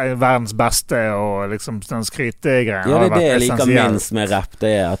være verdens beste og liksom den skrytegreien. Ja, det jeg liker minst med rap,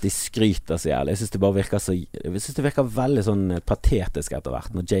 det at de skryter så jævlig. Jeg synes det bare virker veldig sånn patetisk etter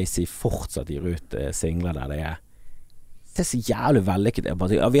hvert, når JC fortsatt gir ut singler der det så jævlig vellykket.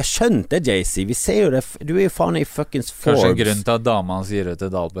 Ja, vi har skjønt det, JC. Vi ser jo det. Du jo faen i fuckings Forbes. Kanskje grunnen til at dama hans gir ut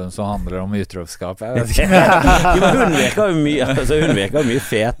et album som handler om utroskap. Jeg vet ikke. Ja, hun virker jo mye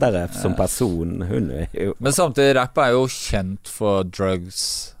fetere som person. Men samtidig, rap jo kjent for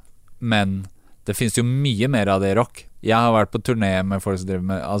drugs, men det finnes jo mye mer av det i rock. Jeg har vært på turné med folk som driver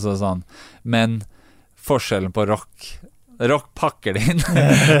med altså sånn, men forskjellen på rock pakker det inn.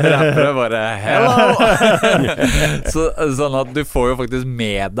 Rappere bare hello. Sånn at du får jo faktisk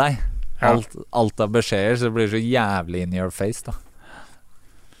med deg alt av beskjeder, så det blir så jævlig in your face da.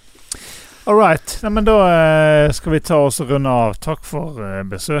 All right. Nei, men da skal vi ta oss og runde av. Takk for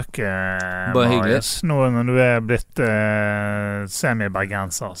besøket, Bare hyggelig. Marius. Nå når du blitt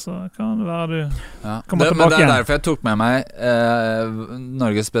semi-bergenser, så kan det være du kommer tilbake men det igjen. derfor jeg tok med meg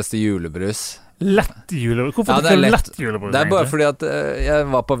Norges beste julebrus. Lett julebrus? Hvorfor det er lett julebrus? Det er bare fordi at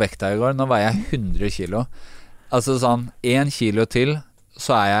jeg var på vekta i går. Nå veier jeg 100 kilo. Altså sånn 1 kilo til,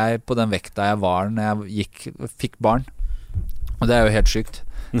 så jeg på den vekta jeg var når jeg fikk barn. Og det er jo helt sykt.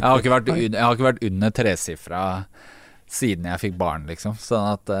 Jeg har ikke vært under 3-sifra siden jeg fikk barn, liksom. Sånn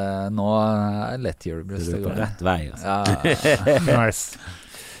at nå lett julebrus. Du på rett vei, altså. Nice.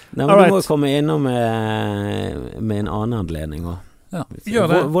 Nei, men du må komme innom med en annen anledning også. Ja, gjør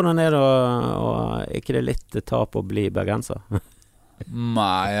det. Hvordan det ikke det litt tap å bli bergenser?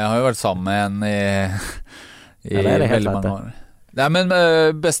 Nei, jeg har jo vært sammen med en i veldig mange år. Nei, men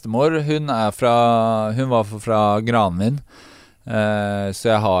bestemor, hun var fra Granvin. Så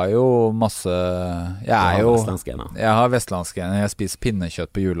jeg har jo masse Jeg har vestlandsgener. Jeg spiser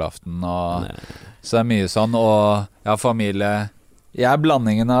pinnekjøtt på julaften så det er mye sånn. Og jeg har familie. Jeg er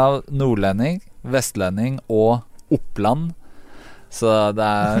blandingen av nordlending, vestlending og Oppland. Så det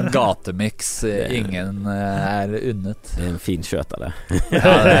er gatemiks. Ingen er unnet. Det er en fin kjøtt av det.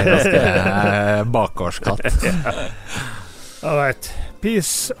 Ja, det er ganske bakgårdskatt. All right.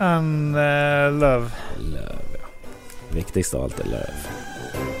 Peace and love. Love. Viktigst av alt løv.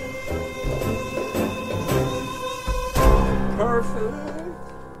 Perfect.